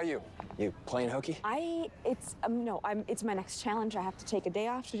 What about you? You playing hooky? It's my next challenge. I have to take a day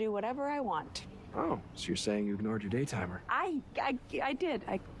off to do whatever I want. Oh, so you're saying you ignored your day timer? I did.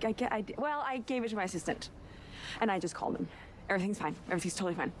 I did. Well, I gave it to my assistant, and I just called him. Everything's fine. Everything's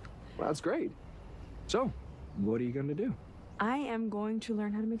totally fine. Well, that's great. So, what are you going to do? I am going to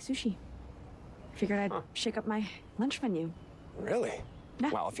learn how to make sushi. Figured I'd shake up my lunch menu. Really? Yeah.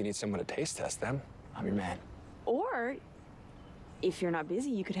 Well, if you need someone to taste test them, I'm your man. Or, if you're not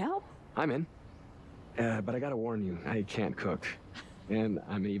busy, you could help. I'm in. But I gotta warn you, I can't cook. And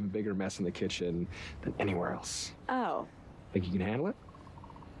I'm an even bigger mess in the kitchen than anywhere else. Oh, Think you can handle it?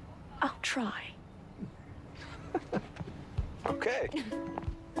 I'll try. Okay.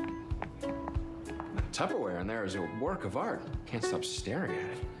 Tupperware in there is a work of art. Can't stop staring at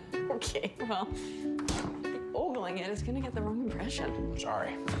it. Okay, well, ogling it is gonna get the wrong impression.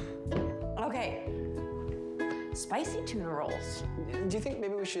 Sorry. Okay. Spicy tuna rolls. Do you think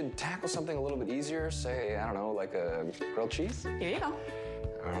maybe we should tackle something a little bit easier? Say, I don't know, like a grilled cheese? Here you go.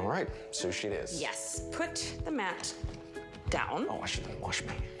 All right, sushi it is. Yes, put the mat down. Oh, I should wash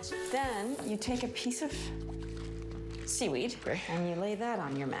my hands. Then you take a piece of seaweed Okay. and you lay that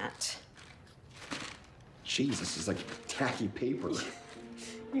on your mat. Jeez, this is like tacky paper.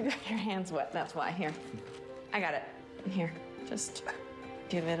 You got your hands wet, that's why. Here, I got it. Here, just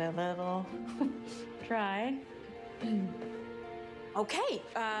give it a little try. Okay,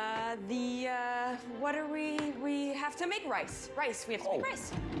 what are we have to make rice. Rice, we have to make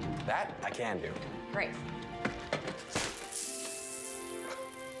rice. That I can do. Great.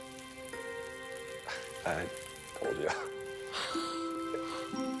 I told you.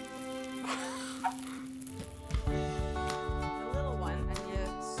 The little one, and you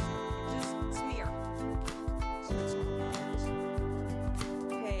just smear.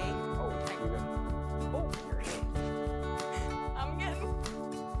 Okay. Oh, thank you. Oh, here we go. I'm getting.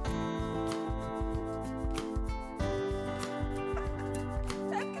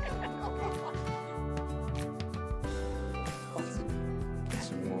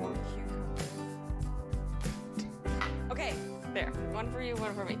 Okay, there. One for you,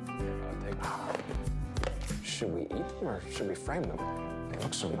 one for me. Should we eat them or should we frame them? They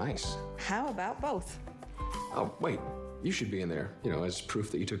look so nice. How about both? Oh, wait. You should be in there, as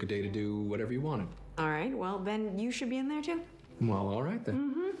proof that you took a day to do whatever you wanted. All right, well, then you should be in there too. Well, all right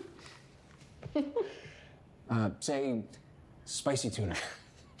then. Say spicy tuna.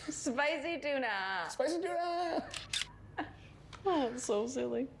 Spicy tuna. Spicy tuna! Oh, it's so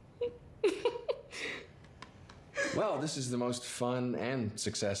silly. Well, this is the most fun and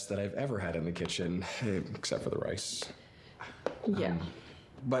success that I've ever had in the kitchen, except for the rice. Yeah.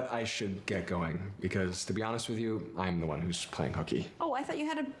 But I should get going, because to be honest with you, I'm the one who's playing hooky. Oh, I thought you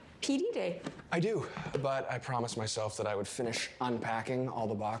had a PD day. I do, but I promised myself that I would finish unpacking all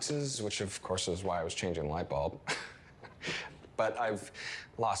the boxes, which of course is why I was changing the light bulb. But I've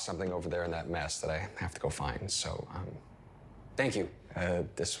lost something over there in that mess that I have to go find, so thank you.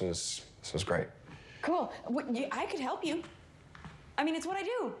 This was great. Cool. I could help you. I mean, it's what I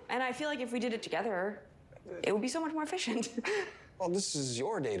do. And I feel like if we did it together, it would be so much more efficient. Well, this is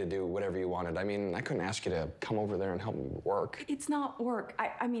your day to do whatever you wanted. I mean, I couldn't ask you to come over there and help me work. It's not work.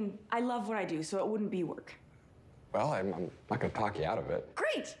 I mean, I love what I do, so it wouldn't be work. Well, I'm not gonna talk you out of it.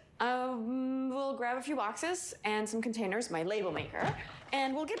 Great. We'll grab a few boxes and some containers, my label maker,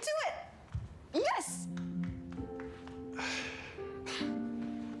 and we'll get to it. Yes! I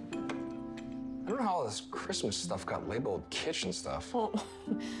don't know how all this Christmas stuff got labeled kitchen stuff. Well,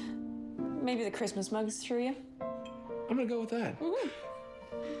 maybe the Christmas mugs threw you. I'm gonna go with that.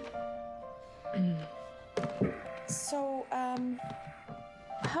 So,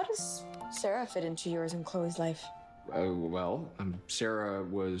 how does Sarah fit into yours and Chloe's life? Sarah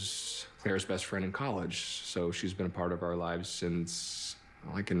was Claire's best friend in college, so she's been a part of our lives since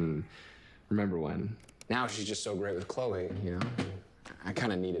I can remember when. Now she's just so great with Chloe, you know? I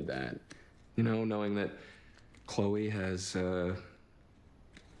kind of needed that. You know, knowing that Chloe has a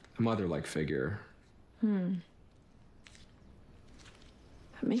mother-like figure.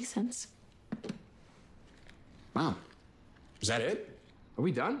 That makes sense. Wow. Is that it? Are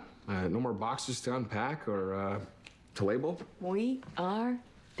we done? No more boxes to unpack or to label? We are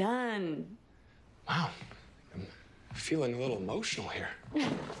done. Wow. I'm feeling a little emotional here.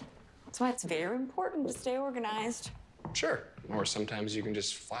 That's why it's very important to stay organized. Sure. Or sometimes you can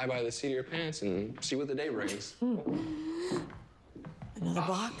just fly by the seat of your pants and see what the day brings. Another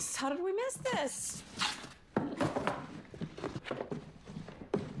box. How did we miss this?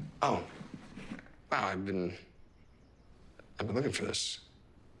 Oh. Wow, I've been looking for this.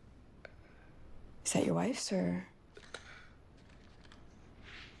 Is that your wife's or?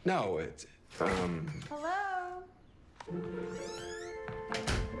 No, it's Hello?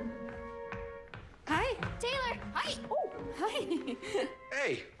 Hi. Taylor! Hi. Oh, hi.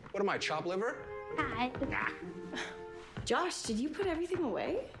 Hey, what am I, chopped liver? Hi. Josh, did you put everything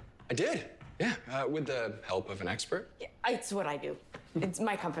away? I did. Yeah, with the help of an expert. Yeah, it's what I do. It's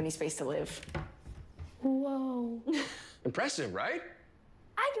my company space to live. Whoa. Impressive, right?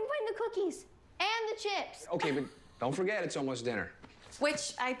 I can find the cookies and the chips. Okay, but don't forget it's almost dinner.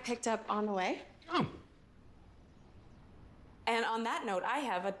 Which I picked up on the way. Oh. And on that note, I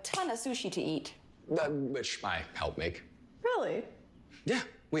have a ton of sushi to eat. Which I help make. Really? Yeah,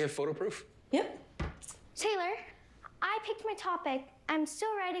 we have photo proof. Yep. Taylor, I picked my topic. I'm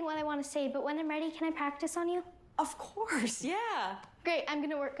still writing what I want to say, but when I'm ready, can I practice on you? Of course, yeah. Great, I'm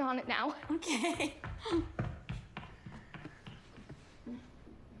gonna work on it now. Okay.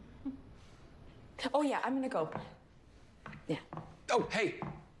 Oh yeah, I'm gonna go. Yeah. Oh, hey.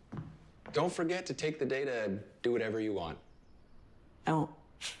 Don't forget to take the day to do whatever you want. Oh.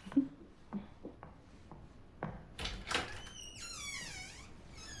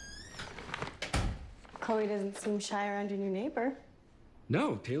 Chloe doesn't seem shy around your new neighbor.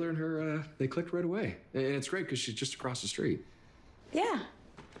 No, Taylor and her, they clicked right away. And it's great because she's just across the street. Yeah.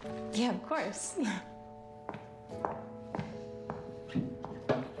 Yeah, of course.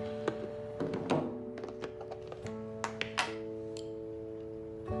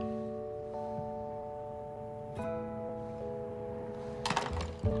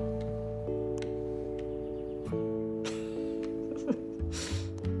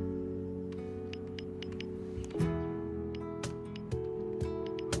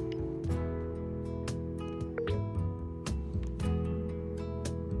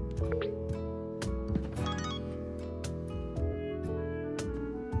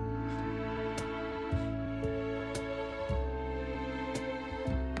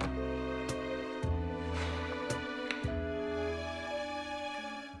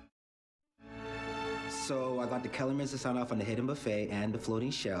 So I got the Kellermans to sign off on the hidden buffet and the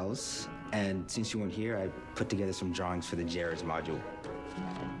floating shells. And since you weren't here, I put together some drawings for the Jared's module.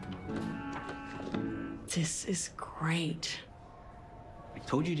 This is great. I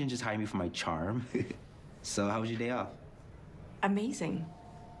told you didn't just hire me for my charm. So how was your day off? Amazing.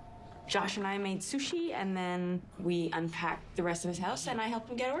 Josh and I made sushi, and then we unpacked the rest of his house, and I helped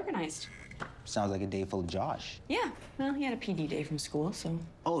him get organized. Sounds like a day full of Josh. Yeah, well, he had a PD day from school, so.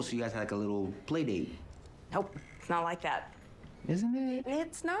 Oh, so you guys had like a little play date? Nope, it's not like that. Isn't it?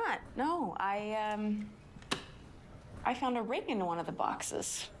 It's not. No, I found a ring in one of the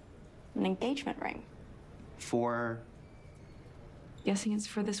boxes. An engagement ring. For? Guessing it's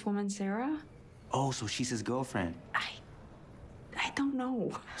for this woman, Sarah? Oh, so she's his girlfriend. I don't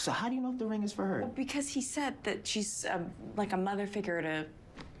know. So how do you know if the ring is for her? Well, because he said that she's like a mother figure to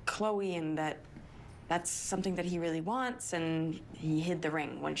Chloe, and that's something that he really wants, and he hid the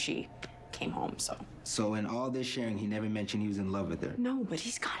ring when she came home, so. So in all this sharing, he never mentioned he was in love with her? No, but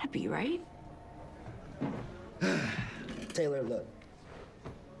he's gotta be, right? Taylor, look.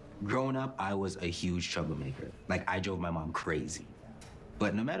 Growing up, I was a huge troublemaker. Like, I drove my mom crazy.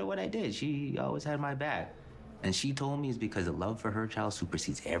 But no matter what I did, she always had my back. And she told me it's because the love for her child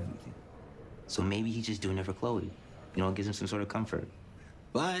supersedes everything. So maybe he's just doing it for Chloe. You know, it gives him some sort of comfort.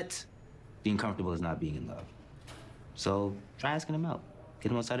 But being comfortable is not being in love. So try asking him out.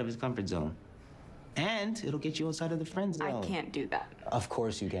 Get him outside of his comfort zone. And it'll get you outside of the friend zone. I can't do that. Of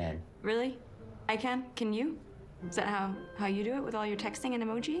course you can. Really? I can? Can you? Is that how you do it with all your texting and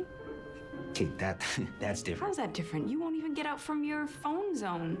emoji? Okay, that's different. How's that different? You won't even get out from your phone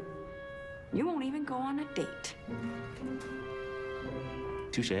zone. You won't even go on a date.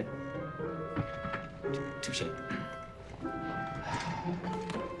 Touche. Touche.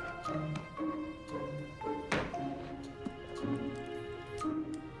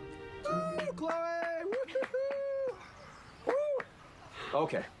 Chloe! Woo!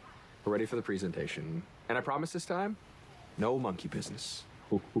 Okay, we're ready for the presentation. And I promise this time, no monkey business.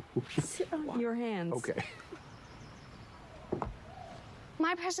 Sit on your hands. Okay.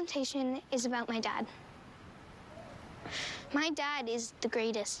 My presentation is about my dad. My dad is the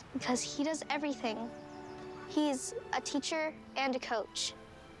greatest because he does everything. He's a teacher and a coach.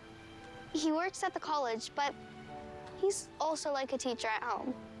 He works at the college, but he's also like a teacher at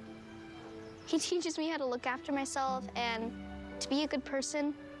home. He teaches me how to look after myself and to be a good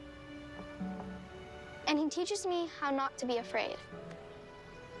person. And he teaches me how not to be afraid.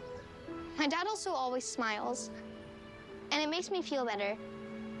 My dad also always smiles, and it makes me feel better,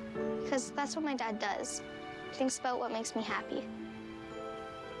 because that's what my dad does. He thinks about what makes me happy. And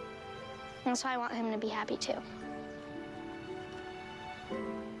that's why I want him to be happy too.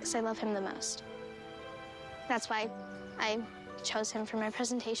 Because I love him the most. That's why I chose him for my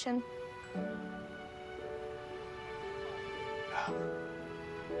presentation.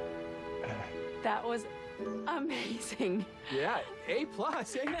 That was amazing. Yeah, A+, A+.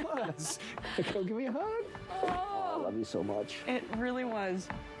 Go give me a hug. Oh, I love you so much. It really was.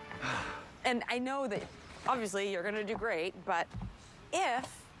 And I know that obviously you're gonna do great, but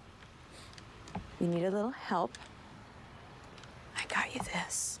if you need a little help, I got you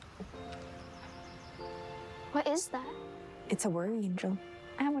this. What is that? It's a worry angel.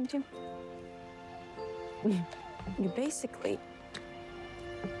 I have one too. You basically,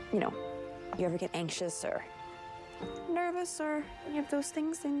 you know, you ever get anxious or nervous or any of those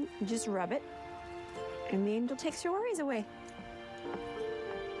things, then you just rub it, and the angel takes your worries away.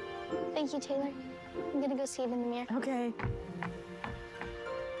 Thank you, Taylor. I'm gonna go see it in the mirror. Okay.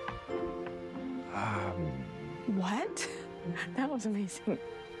 What? That was amazing.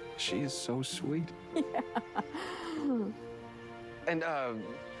 She is so sweet. Yeah. And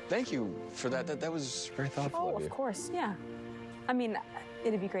thank you for that. That was very thoughtful Oh, of you. of course, yeah. I mean,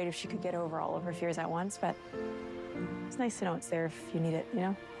 it'd be great if she could get over all of her fears at once, but it's nice to know it's there if you need it,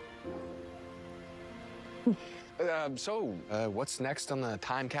 you know? So, what's next on the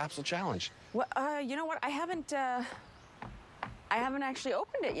time capsule challenge? Well, you know what? I haven't actually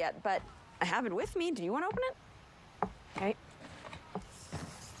opened it yet, but I have it with me. Do you want to open it? Okay. Let's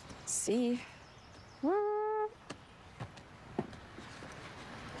see.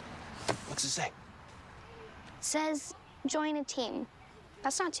 What's it say? It says, join a team.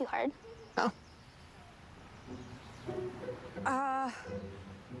 That's not too hard. Oh.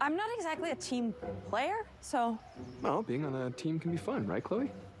 I'm not exactly a team player, so. Well, being on a team can be fun, right,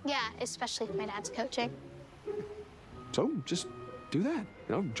 Chloe? Yeah, especially if my dad's coaching. So just do that.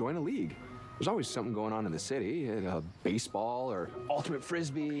 You know, join a league. There's always something going on in the city. Baseball or ultimate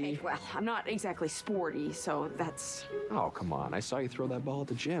frisbee. Okay, well, I'm not exactly sporty, so that's. Oh, come on. I saw you throw that ball at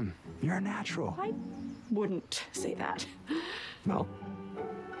the gym. You're a natural. I wouldn't say that. Well,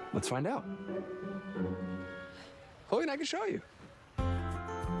 let's find out. Chloe and I can show you. Come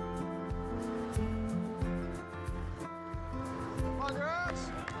on,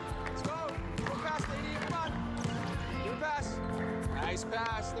 girls. Let's go. Go fast, lady. Come on. Give it a pass. Nice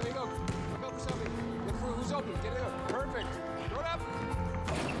pass. There you go. Look up for something. Look for who's open. Get it up. Perfect. Throw it up.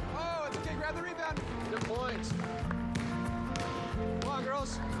 Oh, it's okay. Grab the rebound. Good points. Come on,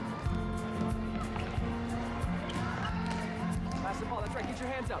 girls. Pass the ball. That's right. Get your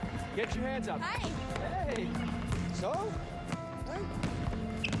hands up. Get your hands up. Hey. Hey. So? Hey.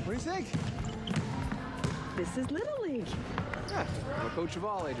 What do you think? This is Little League. Yeah, I'm a coach of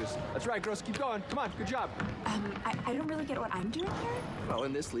all ages. That's right, girls. Keep going. Come on. Good job. I don't really get what I'm doing here. Well,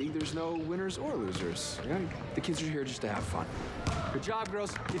 in this league, there's no winners or losers. You know, the kids are here just to have fun. Good job,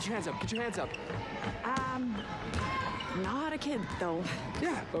 girls. Get your hands up. Get your hands up. Not a kid, though.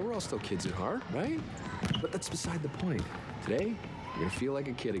 Yeah, but we're all still kids at heart, right? But that's beside the point. Today, you're gonna feel like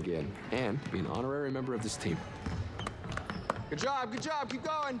a kid again and be an honorary member of this team. Good job. Good job. Keep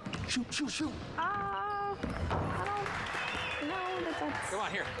going. Shoot, shoot, shoot. I don't know that Come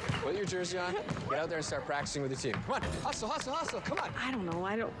on, here. Put your jersey on. Get out there and start practicing with the team. Come on. Hustle, hustle, hustle. Come on. I don't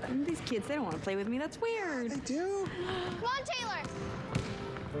know. These kids, they don't want to play with me. That's weird. They do. Come on, Taylor.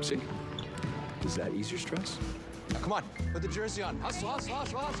 See? Does that ease your stress? Now, come on. Put the jersey on. Hustle, hustle,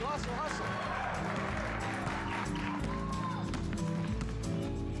 hustle, hustle, hustle, hustle.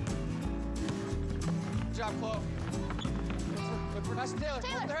 Good job, Chloe. Look for Nice and Taylor.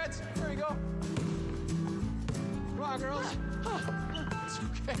 Hold their heads. There you go. Come on, girls. It's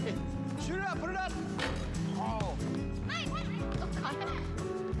okay. Shoot it up. Put it up. Oh. Oh, God.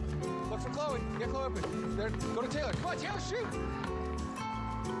 Look for Chloe. Get Chloe open. There. Go to Taylor. Come on, Taylor, shoot.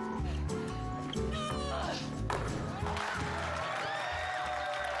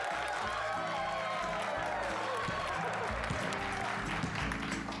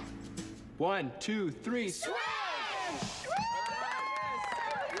 One, two, three. Swing!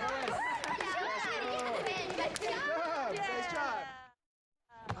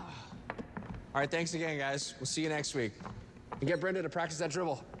 All right, thanks again, guys. We'll see you next week. And get Brenda to practice that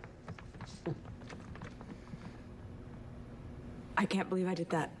dribble. I can't believe I did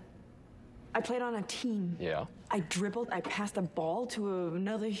that. I played on a team. Yeah. I dribbled, I passed a ball to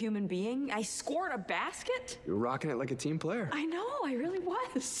another human being. I scored a basket. You're rocking it like a team player. I know, I really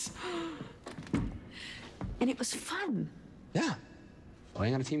was. And it was fun. Yeah.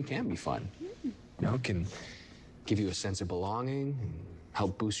 Playing on a team can be fun. You know, it can give you a sense of belonging and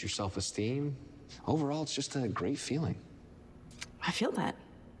help boost your self-esteem. Overall, it's just a great feeling. I feel that.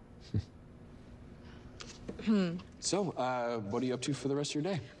 So, what are you up to for the rest of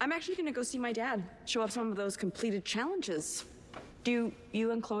your day? I'm actually gonna go see my dad, show off some of those completed challenges. Do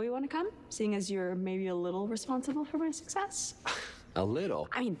you and Chloe want to come, seeing as you're maybe a little responsible for my success? A little?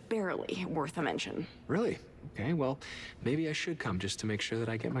 I mean, barely worth a mention. Really? Okay, well, maybe I should come just to make sure that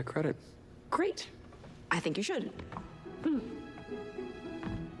I get my credit. Great. I think you should.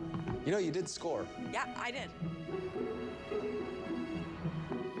 You know, you did score. Yeah, I did.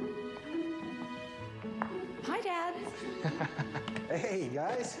 Hi, Dad. Hey,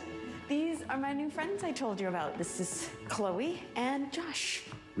 guys. These are my new friends I told you about. This is Chloe and Josh.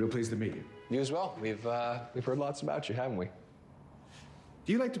 Real pleased to meet you. You as well. We've heard lots about you, haven't we?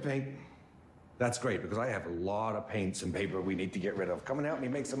 Do you like to paint? That's great, because I have a lot of paints and paper we need to get rid of. Come and help me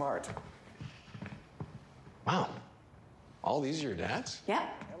make some art. Wow. All these are your dad's? Yeah.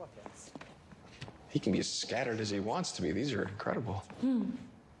 He can be as scattered as he wants to be. These are incredible.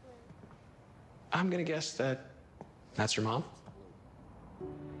 I'm gonna guess that's your mom?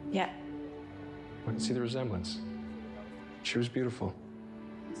 Yeah. I can see the resemblance. She was beautiful.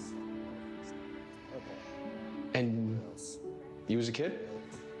 And you as a kid?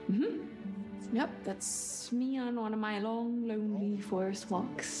 Yep, that's me on one of my long, lonely forest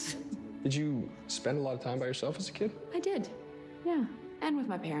walks. Did you spend a lot of time by yourself as a kid? I did. Yeah. And with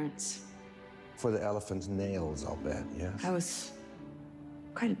my parents. For the elephant's nails, I'll bet, yes? I was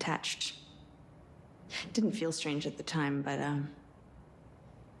quite attached. Didn't feel strange at the time, but I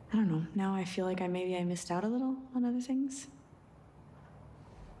don't know. Now I feel like maybe I missed out a little on other things.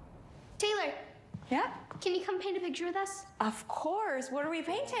 Taylor, Yeah? can you come paint a picture with us? Of course. What are we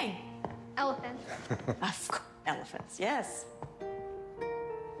painting? Elephant. Of course. Elephants, yes.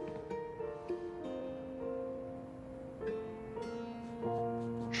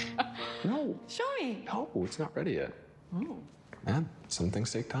 No. Show me. No, it's not ready yet. Oh. Man, some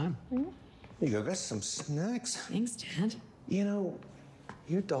things take time. Here you go, got some snacks. Thanks, Dad. You know,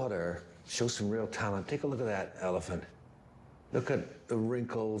 your daughter shows some real talent. Take a look at that elephant. Look at the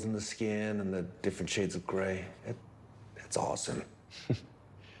wrinkles in the skin and the different shades of gray. It's awesome.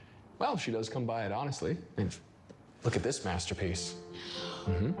 Well, she does come by it honestly. And look at this masterpiece.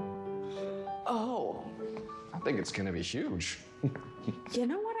 Oh. I think it's gonna be huge. You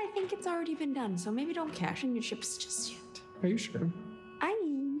know what? I think it's already been done, so maybe don't cash in your chips just yet. Are you sure? I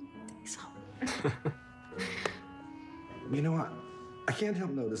think so. You know what? I can't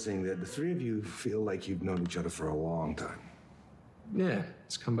help noticing that the three of you feel like you've known each other for a long time. Yeah,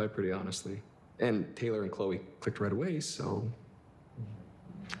 it's come by pretty honestly. And Taylor and Chloe clicked right away, so.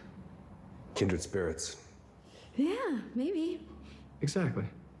 Kindred spirits. Yeah, maybe. Exactly.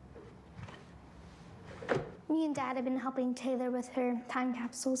 Me and Dad have been helping Taylor with her time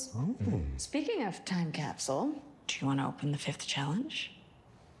capsules. Speaking of time capsule, do you want to open the 5th challenge?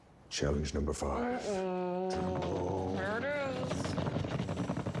 Challenge number 5. There it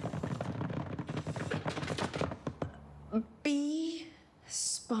is. Be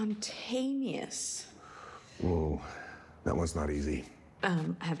spontaneous. Whoa, that one's not easy.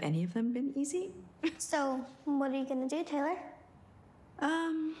 Have any of them been easy? So, what are you gonna do, Taylor?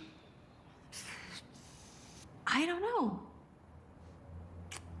 I don't know.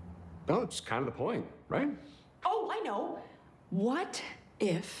 No, it's kind of the point, right? Oh, I know. What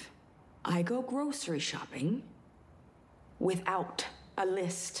if I go grocery shopping without a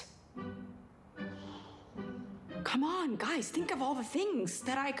list? Come on, guys, think of all the things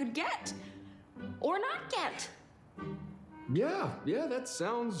that I could get or not get. Yeah, that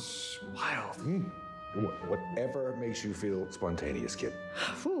sounds wild. Whatever makes you feel spontaneous, kid.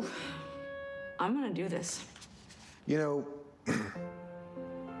 Whew. I'm gonna do this. You know,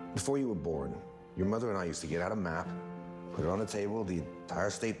 before you were born, your mother and I used to get out a map, put it on the table, the entire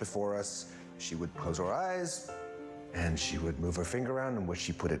state before us. She would close her eyes, and she would move her finger around, and when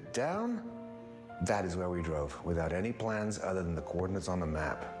she put it down, that is where we drove, without any plans other than the coordinates on the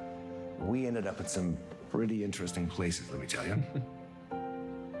map. We ended up at some pretty interesting places, let me tell you.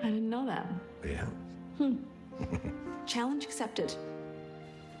 I didn't know that. Yeah. Challenge accepted.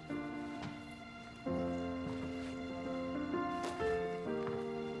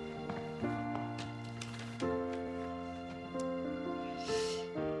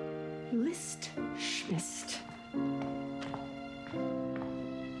 List schmist.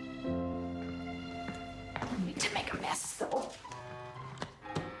 Need to make a mess, though.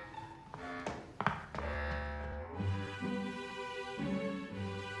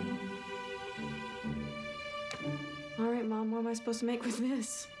 All right, Mom, what am I supposed to make with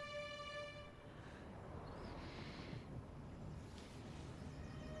this?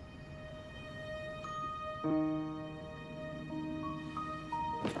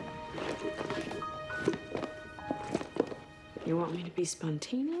 You want me to be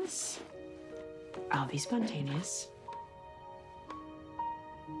spontaneous? I'll be spontaneous.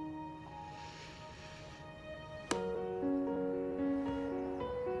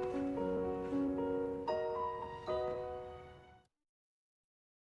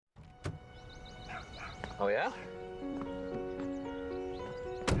 Oh, yeah?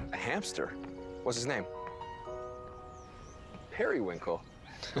 A hamster? What's his name? Periwinkle.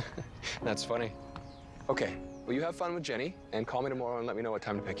 That's funny. Okay, well, you have fun with Jenny, and call me tomorrow and let me know what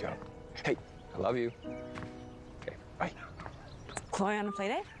time to pick you up. Hey, I love you. Okay, bye. Chloe on a play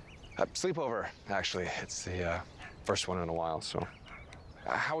date? Sleepover, actually. It's the first one in a while, so.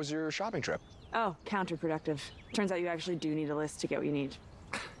 How was your shopping trip? Oh, counterproductive. Turns out you actually do need a list to get what you need.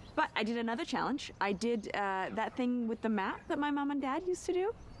 But I did another challenge. I did that thing with the map that my mom and dad used to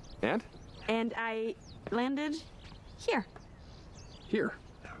do. And? And I landed here. Here.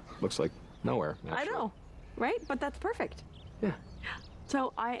 Looks like nowhere, actually. I know, right? But that's perfect. Yeah.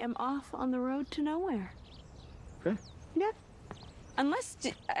 So I am off on the road to nowhere. Okay. Yeah. Unless,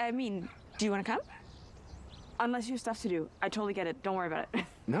 I mean, do you want to come? Unless you have stuff to do. I totally get it. Don't worry about it.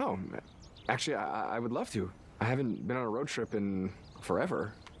 No, actually, I would love to. I haven't been on a road trip in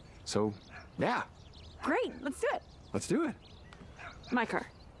forever. So, yeah. Great. Let's do it. Let's do it. My car.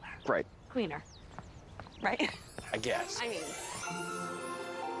 Right. Cleaner. Right? I guess. I mean...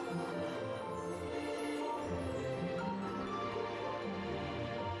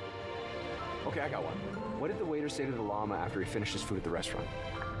 Okay, I got one. What did the waiter say to the llama after he finished his food at the restaurant?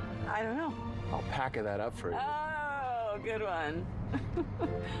 I don't know. I'll pack that up for you. Oh, good one.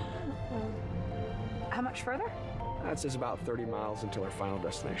 How much further? That says about 30 miles until our final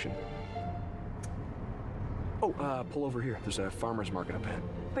destination. Oh, pull over here. There's a farmer's market up ahead.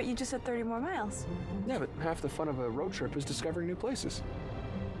 But you just said 30 more miles. Yeah, but half the fun of a road trip is discovering new places.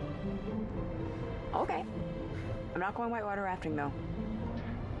 Okay. I'm not going whitewater rafting, though.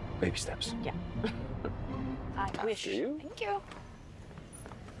 Baby steps. Yeah. I wish. you? Thank you.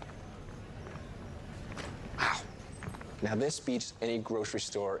 Wow. Now this beats any grocery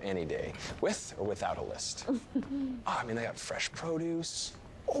store any day, with or without a list. I mean, they got fresh produce.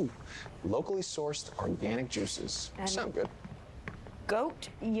 Oh, locally sourced organic juices. And sound good. Goat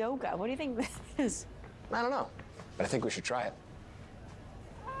yoga. What do you think this is? I don't know, but I think we should try it.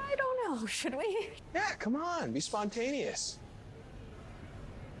 I don't know. Should we? Yeah, come on, be spontaneous.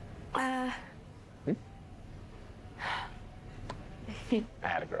 I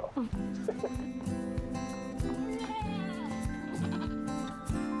had a girl.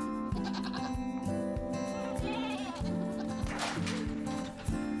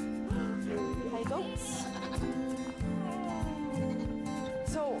 Hey, goats.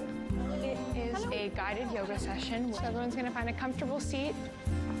 So, it is a guided yoga session. So everyone's gonna find a comfortable seat,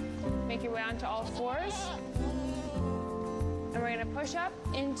 make your way onto all fours, and we're gonna push up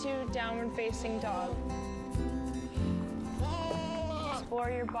into downward facing dog.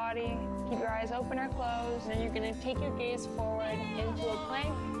 Explore your body, keep your eyes open or closed, and then you're gonna take your gaze forward into a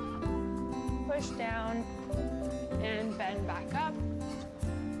plank, push down, and bend back up.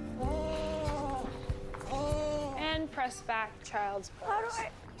 And press back, child's pose.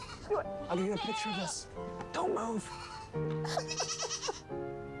 I'll give you a picture of this. Don't move. Then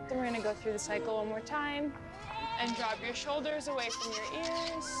we're gonna go through the cycle one more time and drop your shoulders away from your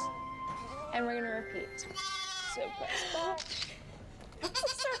ears. And we're gonna repeat. So press back. It's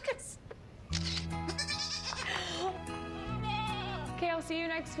a circus. Okay, I'll see you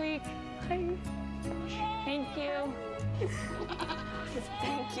next week. Bye. Thank you.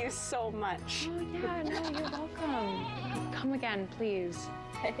 Thank you so much. Oh, yeah, no, you're welcome. Come again, please.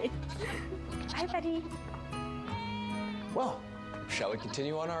 Hi, buddy. Well, shall we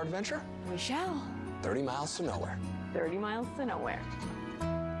continue on our adventure? We shall. 30 miles to nowhere. 30 miles to nowhere.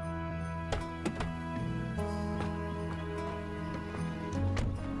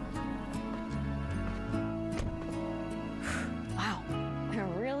 Wow, there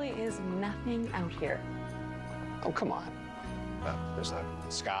really is nothing out here. Oh, come on. There's a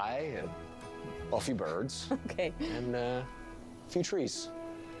sky, and a few birds, Okay. and a few trees.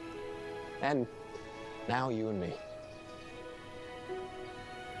 And now you and me.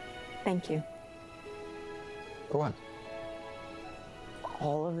 Thank you. For what?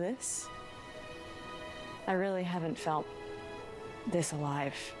 All of this. I really haven't felt this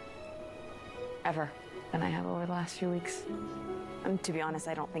alive ever than I have over the last few weeks. And to be honest,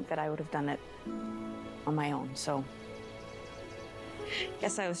 I don't think that I would have done it on my own, so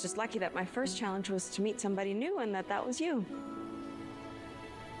guess I was just lucky that my first challenge was to meet somebody new and that was you.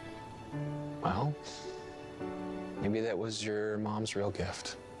 Well, maybe that was your mom's real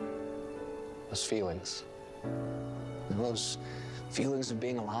gift. Those feelings. Those feelings of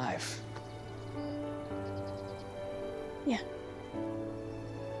being alive. Yeah.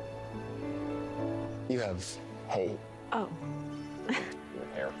 You have hay Oh, in your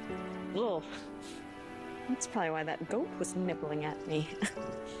hair. little. That's probably why that goat was nibbling at me.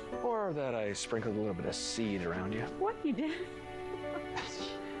 Or that I sprinkled a little bit of seed around you. What you did?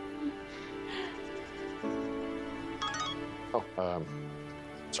 Oh,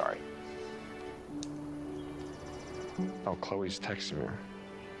 sorry. Oh, Chloe's texting me.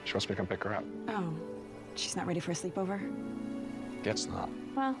 She wants me to come pick her up. Oh, she's not ready for a sleepover? Guess not.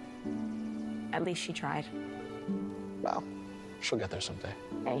 Well, at least she tried. Well, she'll get there someday.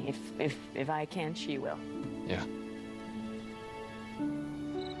 Hey, if I can, she will. Yeah.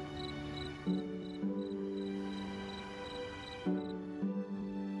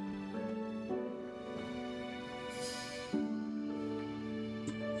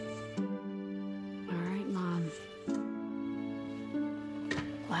 All right, Mom.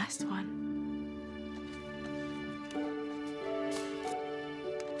 Last one.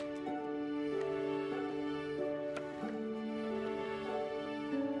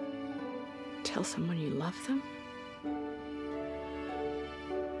 Tell someone you love them?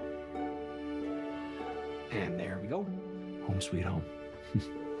 And there we go. Home sweet home.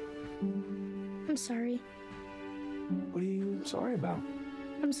 I'm sorry. What are you sorry about?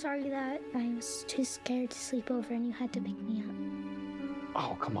 I'm sorry that I was too scared to sleep over and you had to pick me up.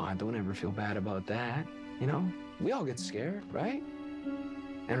 Oh, come on. Don't ever feel bad about that. You know, we all get scared, right?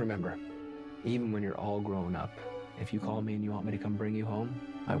 And remember, even when you're all grown up, if you call me and you want me to come bring you home,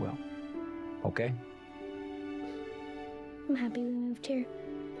 I will. Okay? I'm happy we moved here.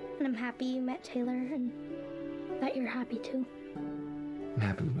 And I'm happy you met Taylor and that you're happy too. I'm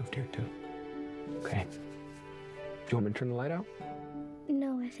happy we moved here too. Okay. Do you want me to turn the light out?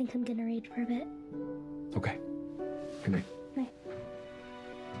 No, I think I'm gonna rage for a bit. Okay. Good night. Night.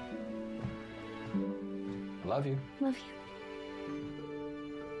 I love you. Love you.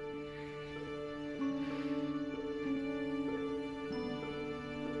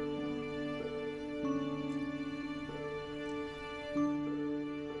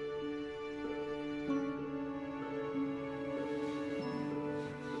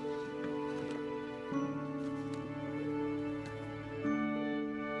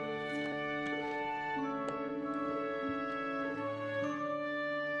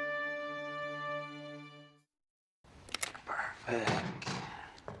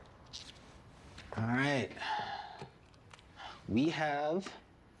 All right. We have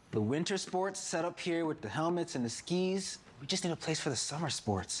the winter sports set up here with the helmets and the skis. We just need a place for the summer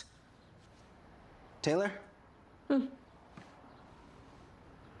sports. Taylor? Yeah,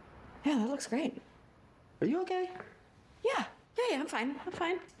 that looks great. Are you okay? Yeah, I'm fine. I'm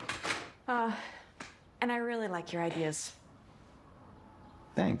fine. And I really like your ideas.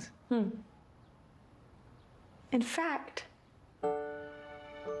 Thanks. In fact,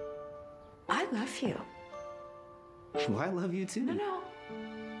 I love you. Well, I love you too. No.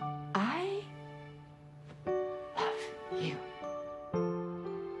 I love you.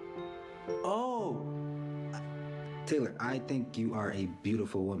 Oh. Taylor, I think you are a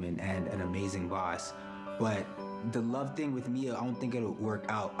beautiful woman and an amazing boss. But the love thing with me, I don't think it'll work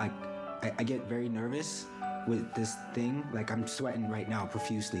out. I get very nervous with this thing. Like, I'm sweating right now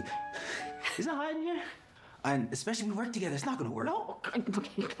profusely. Is it hot in here? And especially we work together, it's not gonna work. No, I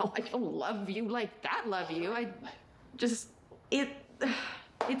don't love you like that love you. It's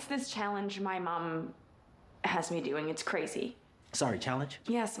this challenge my mom has me doing. It's crazy. Sorry, challenge?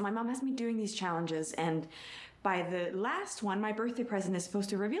 Yes, my mom has me doing these challenges, and by the last one, my birthday present is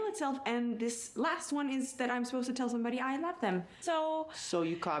supposed to reveal itself, and this last one is that I'm supposed to tell somebody I love them. So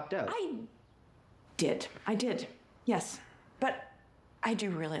you copped out? I did. Yes. But I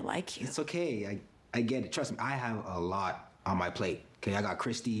do really like you. It's okay. I get it. Trust me, I have a lot on my plate. Okay, I got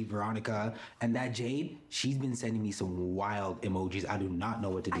Christy, Veronica, and that Jade, she's been sending me some wild emojis I do not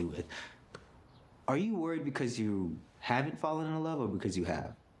know what to do with. Are you worried because you haven't fallen in love or because you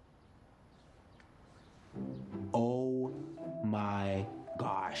have? Oh my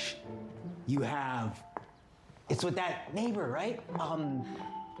gosh. You have. It's with that neighbor, right?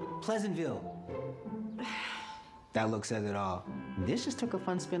 Pleasantville. That look says it all. This just took a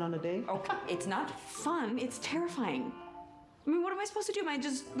fun spin on the day. Okay, it's not fun, it's terrifying. I mean, what am I supposed to do? Am I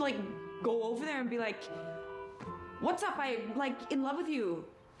just, like, go over there and be like, what's up? I'm, like, in love with you.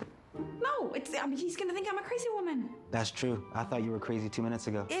 No, he's gonna think I'm a crazy woman. That's true. I thought you were crazy 2 minutes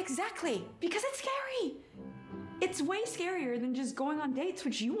ago. Exactly, because it's scary. It's way scarier than just going on dates,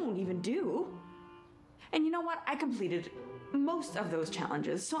 which you won't even do. And you know what? I completed most of those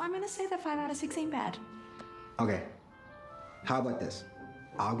challenges, so I'm gonna say that 5 out of 6 ain't bad. Okay, how about this?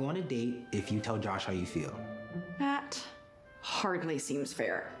 I'll go on a date if you tell Josh how you feel. That hardly seems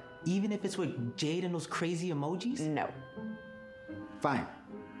fair. Even if it's with Jade and those crazy emojis? No. Fine.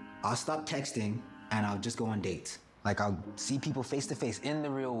 I'll stop texting and I'll just go on dates. Like, I'll see people face to face in the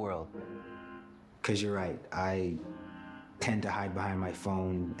real world. Cause you're right, I tend to hide behind my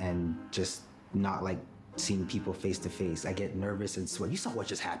phone and just not like seeing people face to face. I get nervous and sweat. You saw what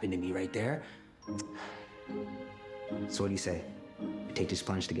just happened to me right there. So what do you say? We take this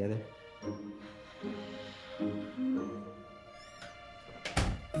plunge together?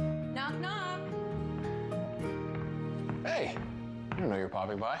 Knock, knock. Hey, I didn't know you were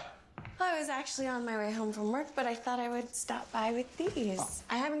popping by. I was actually on my way home from work, but I thought I would stop by with these. Oh.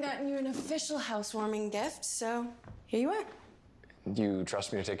 I haven't gotten you an official housewarming gift, so here you are. Do you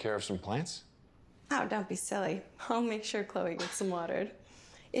trust me to take care of some plants? Oh, don't be silly. I'll make sure Chloe gets them watered.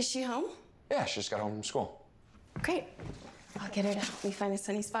 Is she home? Yeah, she just got home from school. Great. I'll get her to help me find a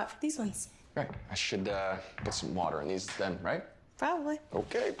sunny spot for these ones. Right. I should get some water in these then, right? Probably.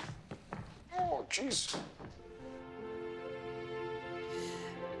 Okay. Oh, jeez.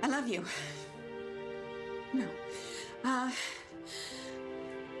 I love you. No. I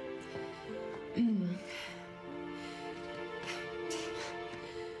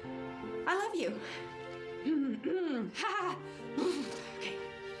love you. Okay.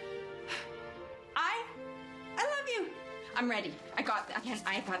 I love you. I'm ready. I got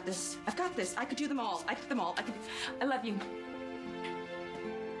this. I've got this. I could do them all. I love you.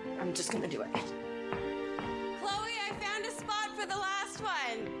 I'm just gonna do it. Chloe, I found a spot for the last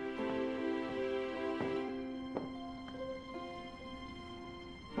one.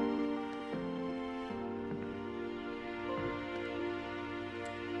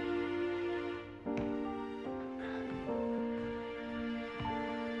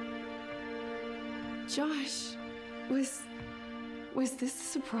 Josh, was this a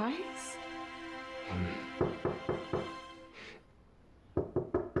surprise?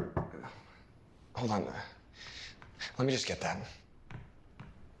 Hold on. Let me just get that.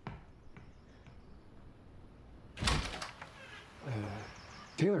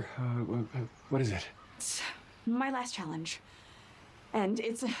 Taylor, what is it? It's my last challenge. And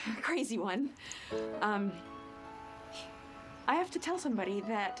it's a crazy one. I have to tell somebody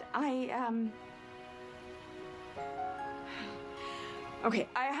that Okay,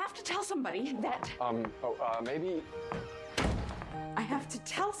 I have to tell somebody that... maybe... I have to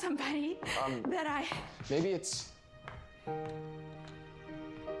tell somebody that I... Maybe it's...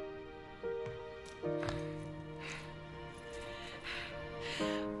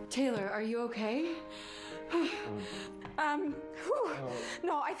 Taylor, are you okay?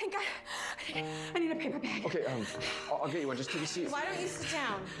 No, I think I need a paper bag. Okay, I'll get you one. Just take a seat. Why don't you sit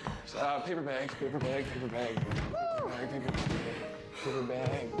down? Paper bag. Paper bag. Paper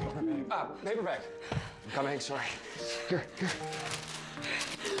bag. I'm coming, sorry. Here.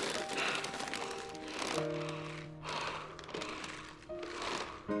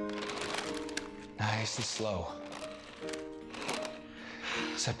 Nice and slow.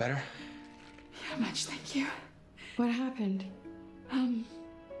 Is that better? Yeah, much, thank you. What happened? I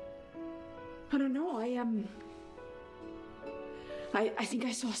don't know. I think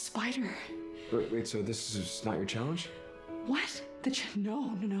I saw a spider. Wait, so this is not your challenge? What?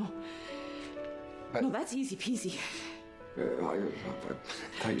 No. No, that's easy peasy. I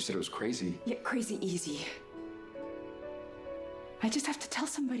thought you said it was crazy. Yeah, crazy easy. I just have to tell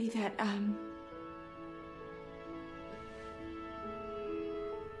somebody that,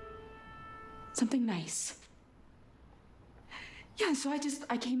 something nice. Yeah, so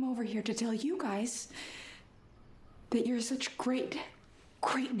I came over here to tell you guys that you're such great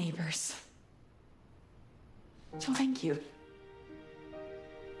neighbors. So thank you.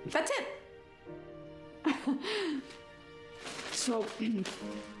 That's it. So,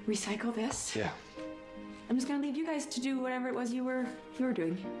 recycle this. Yeah. I'm just gonna leave you guys to do whatever it was you were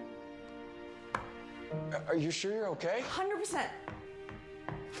doing. Are you sure you're okay? 100%.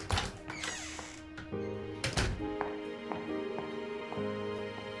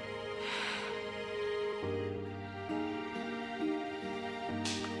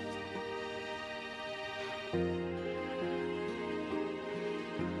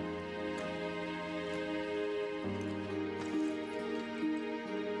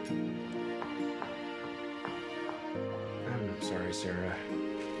 I'm sorry, Sarah.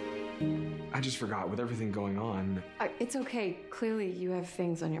 I just forgot with everything going on. It's okay. Clearly, you have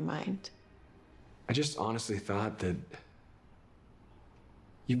things on your mind. I just honestly thought that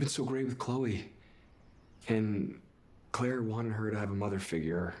you've been so great with Chloe. And Claire wanted her to have a mother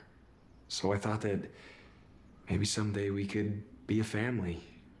figure. So I thought that maybe someday we could be a family.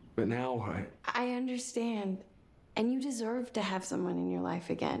 But now I understand. And you deserve to have someone in your life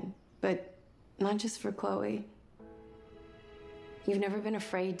again. But not just for Chloe. You've never been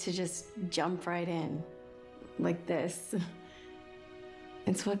afraid to just jump right in. Like this.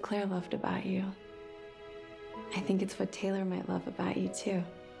 It's what Claire loved about you. I think it's what Taylor might love about you, too.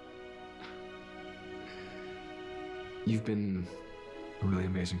 You've been a really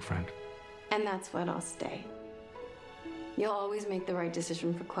amazing friend. And that's what I'll stay. You'll always make the right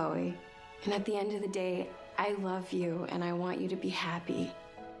decision for Chloe. And at the end of the day, I love you and I want you to be happy.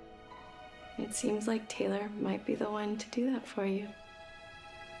 It seems like Taylor might be the one to do that for you.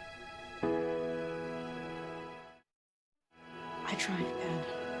 I tried, Dad.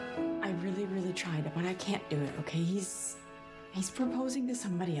 I really, really tried, but I can't do it, okay? He's proposing to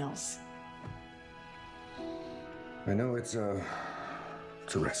somebody else. I know it's a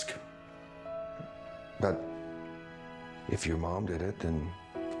risk. But if your mom did it, then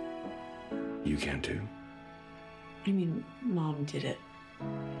you can too. What do you mean, Mom did it?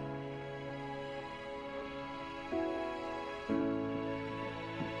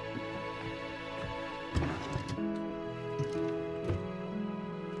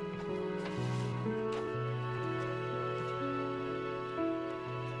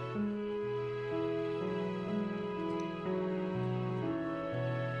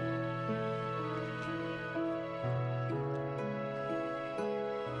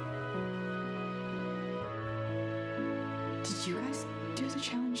 Did you guys do the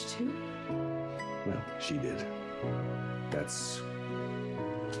challenge too? Well, she did. That's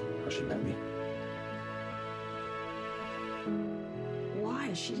how she met me.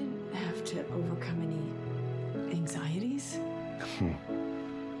 Why? She didn't have to overcome any anxieties?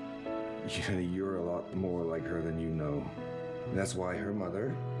 You're a lot more like her than you know. That's why her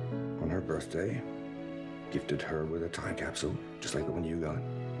mother, on her birthday, gifted her with a time capsule, just like the one you got,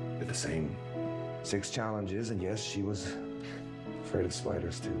 with the same 6 challenges, and yes, she was afraid of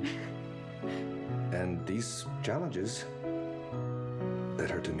spiders too. And these challenges led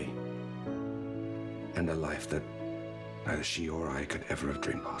her to me, and a life that neither she or I could ever have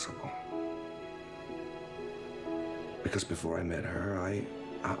dreamed possible. Because before I met her,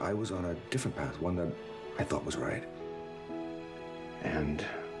 I was on a different path, one that I thought was right. And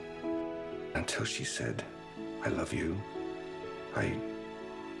until she said, "I love you," I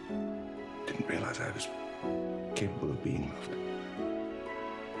didn't realize I was capable of being loved.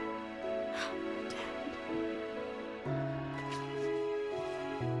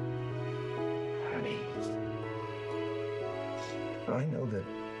 Honey, I know that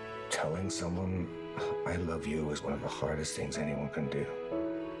telling someone I love you is one of the hardest things anyone can do.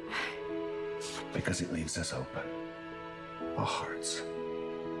 Because it leaves us open, our hearts.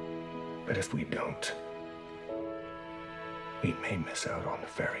 But if we don't, we may miss out on the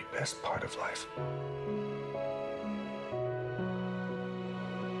very best part of life.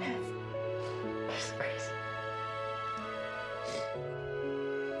 That's crazy.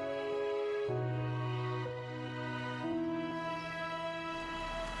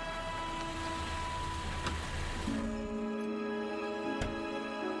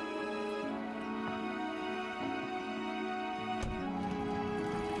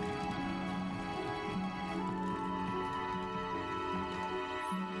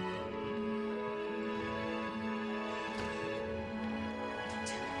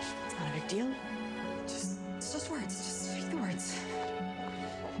 deal. It's just words. Just speak the words.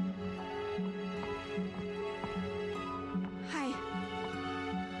 Hi.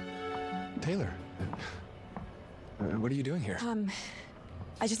 Taylor, what are you doing here?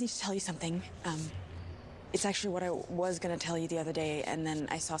 I just need to tell you something. It's actually what I was gonna tell you the other day, and then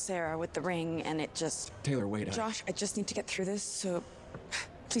I saw Sarah with the ring, and it just... Taylor, wait. Josh, I just need to get through this, so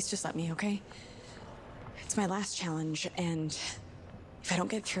please just let me, okay? It's my last challenge, and if I don't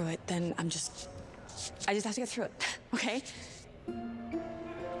get through it, then I just have to get through it, okay?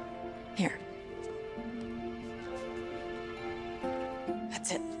 Here.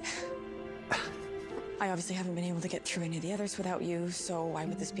 That's it. I obviously haven't been able to get through any of the others without you, so why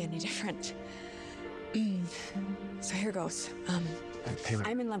would this be any different? So here goes. Taylor.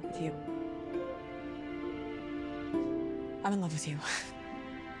 I'm in love with you. I'm in love with you.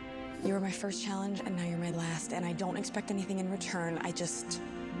 You were my first challenge, and now you're my last, and I don't expect anything in return. I just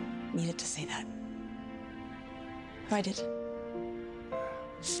needed to say that. So I did.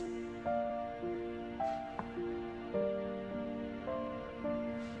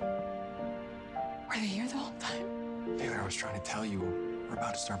 Were they here the whole time? Taylor, I was trying to tell you, we're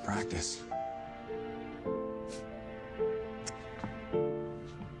about to start practice.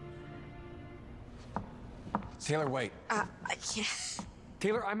 Taylor, wait. I can't.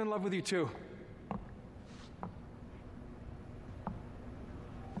 Taylor, I'm in love with you too.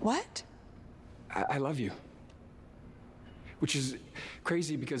 What? I love you. Which is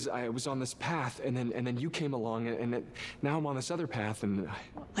crazy because I was on this path and then you came along and now I'm on this other path and...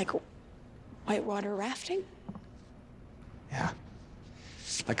 Like whitewater rafting? Yeah.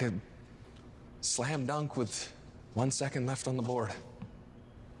 Like a slam dunk with 1 second left on the board.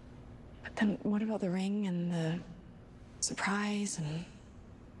 But then what about the ring and the surprise and...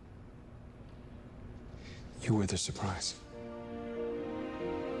 You were the surprise.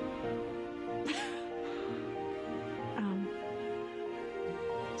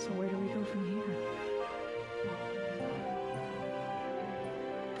 So where do we go from here?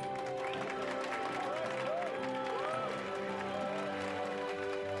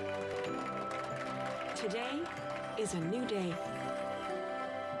 Today is a new day.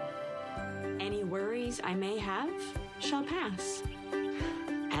 Any worries I may have shall pass,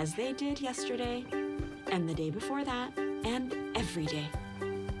 as they did yesterday, and the day before that, and every day.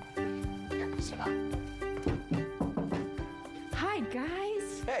 Here, sit down. Hi,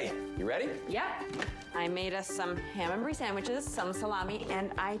 guys. Hey, you ready? Yep. I made us some ham and brie sandwiches, some salami,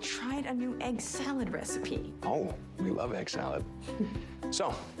 and I tried a new egg salad recipe. Oh, we love egg salad.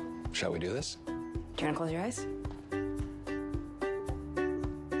 So, shall we do this? Do you want to close your eyes?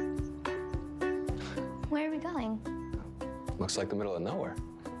 Where are we going? Looks like the middle of nowhere.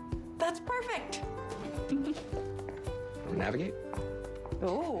 That's perfect. Navigate?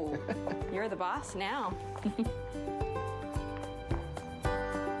 Ooh, you're the boss now.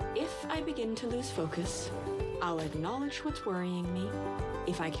 If I begin to lose focus, I'll acknowledge what's worrying me.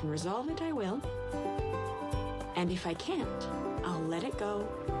 If I can resolve it, I will. And if I can't, I'll let it go,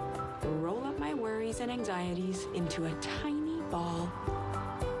 roll up my worries and anxieties into a tiny ball,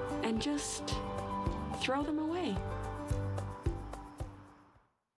 and just throw them away.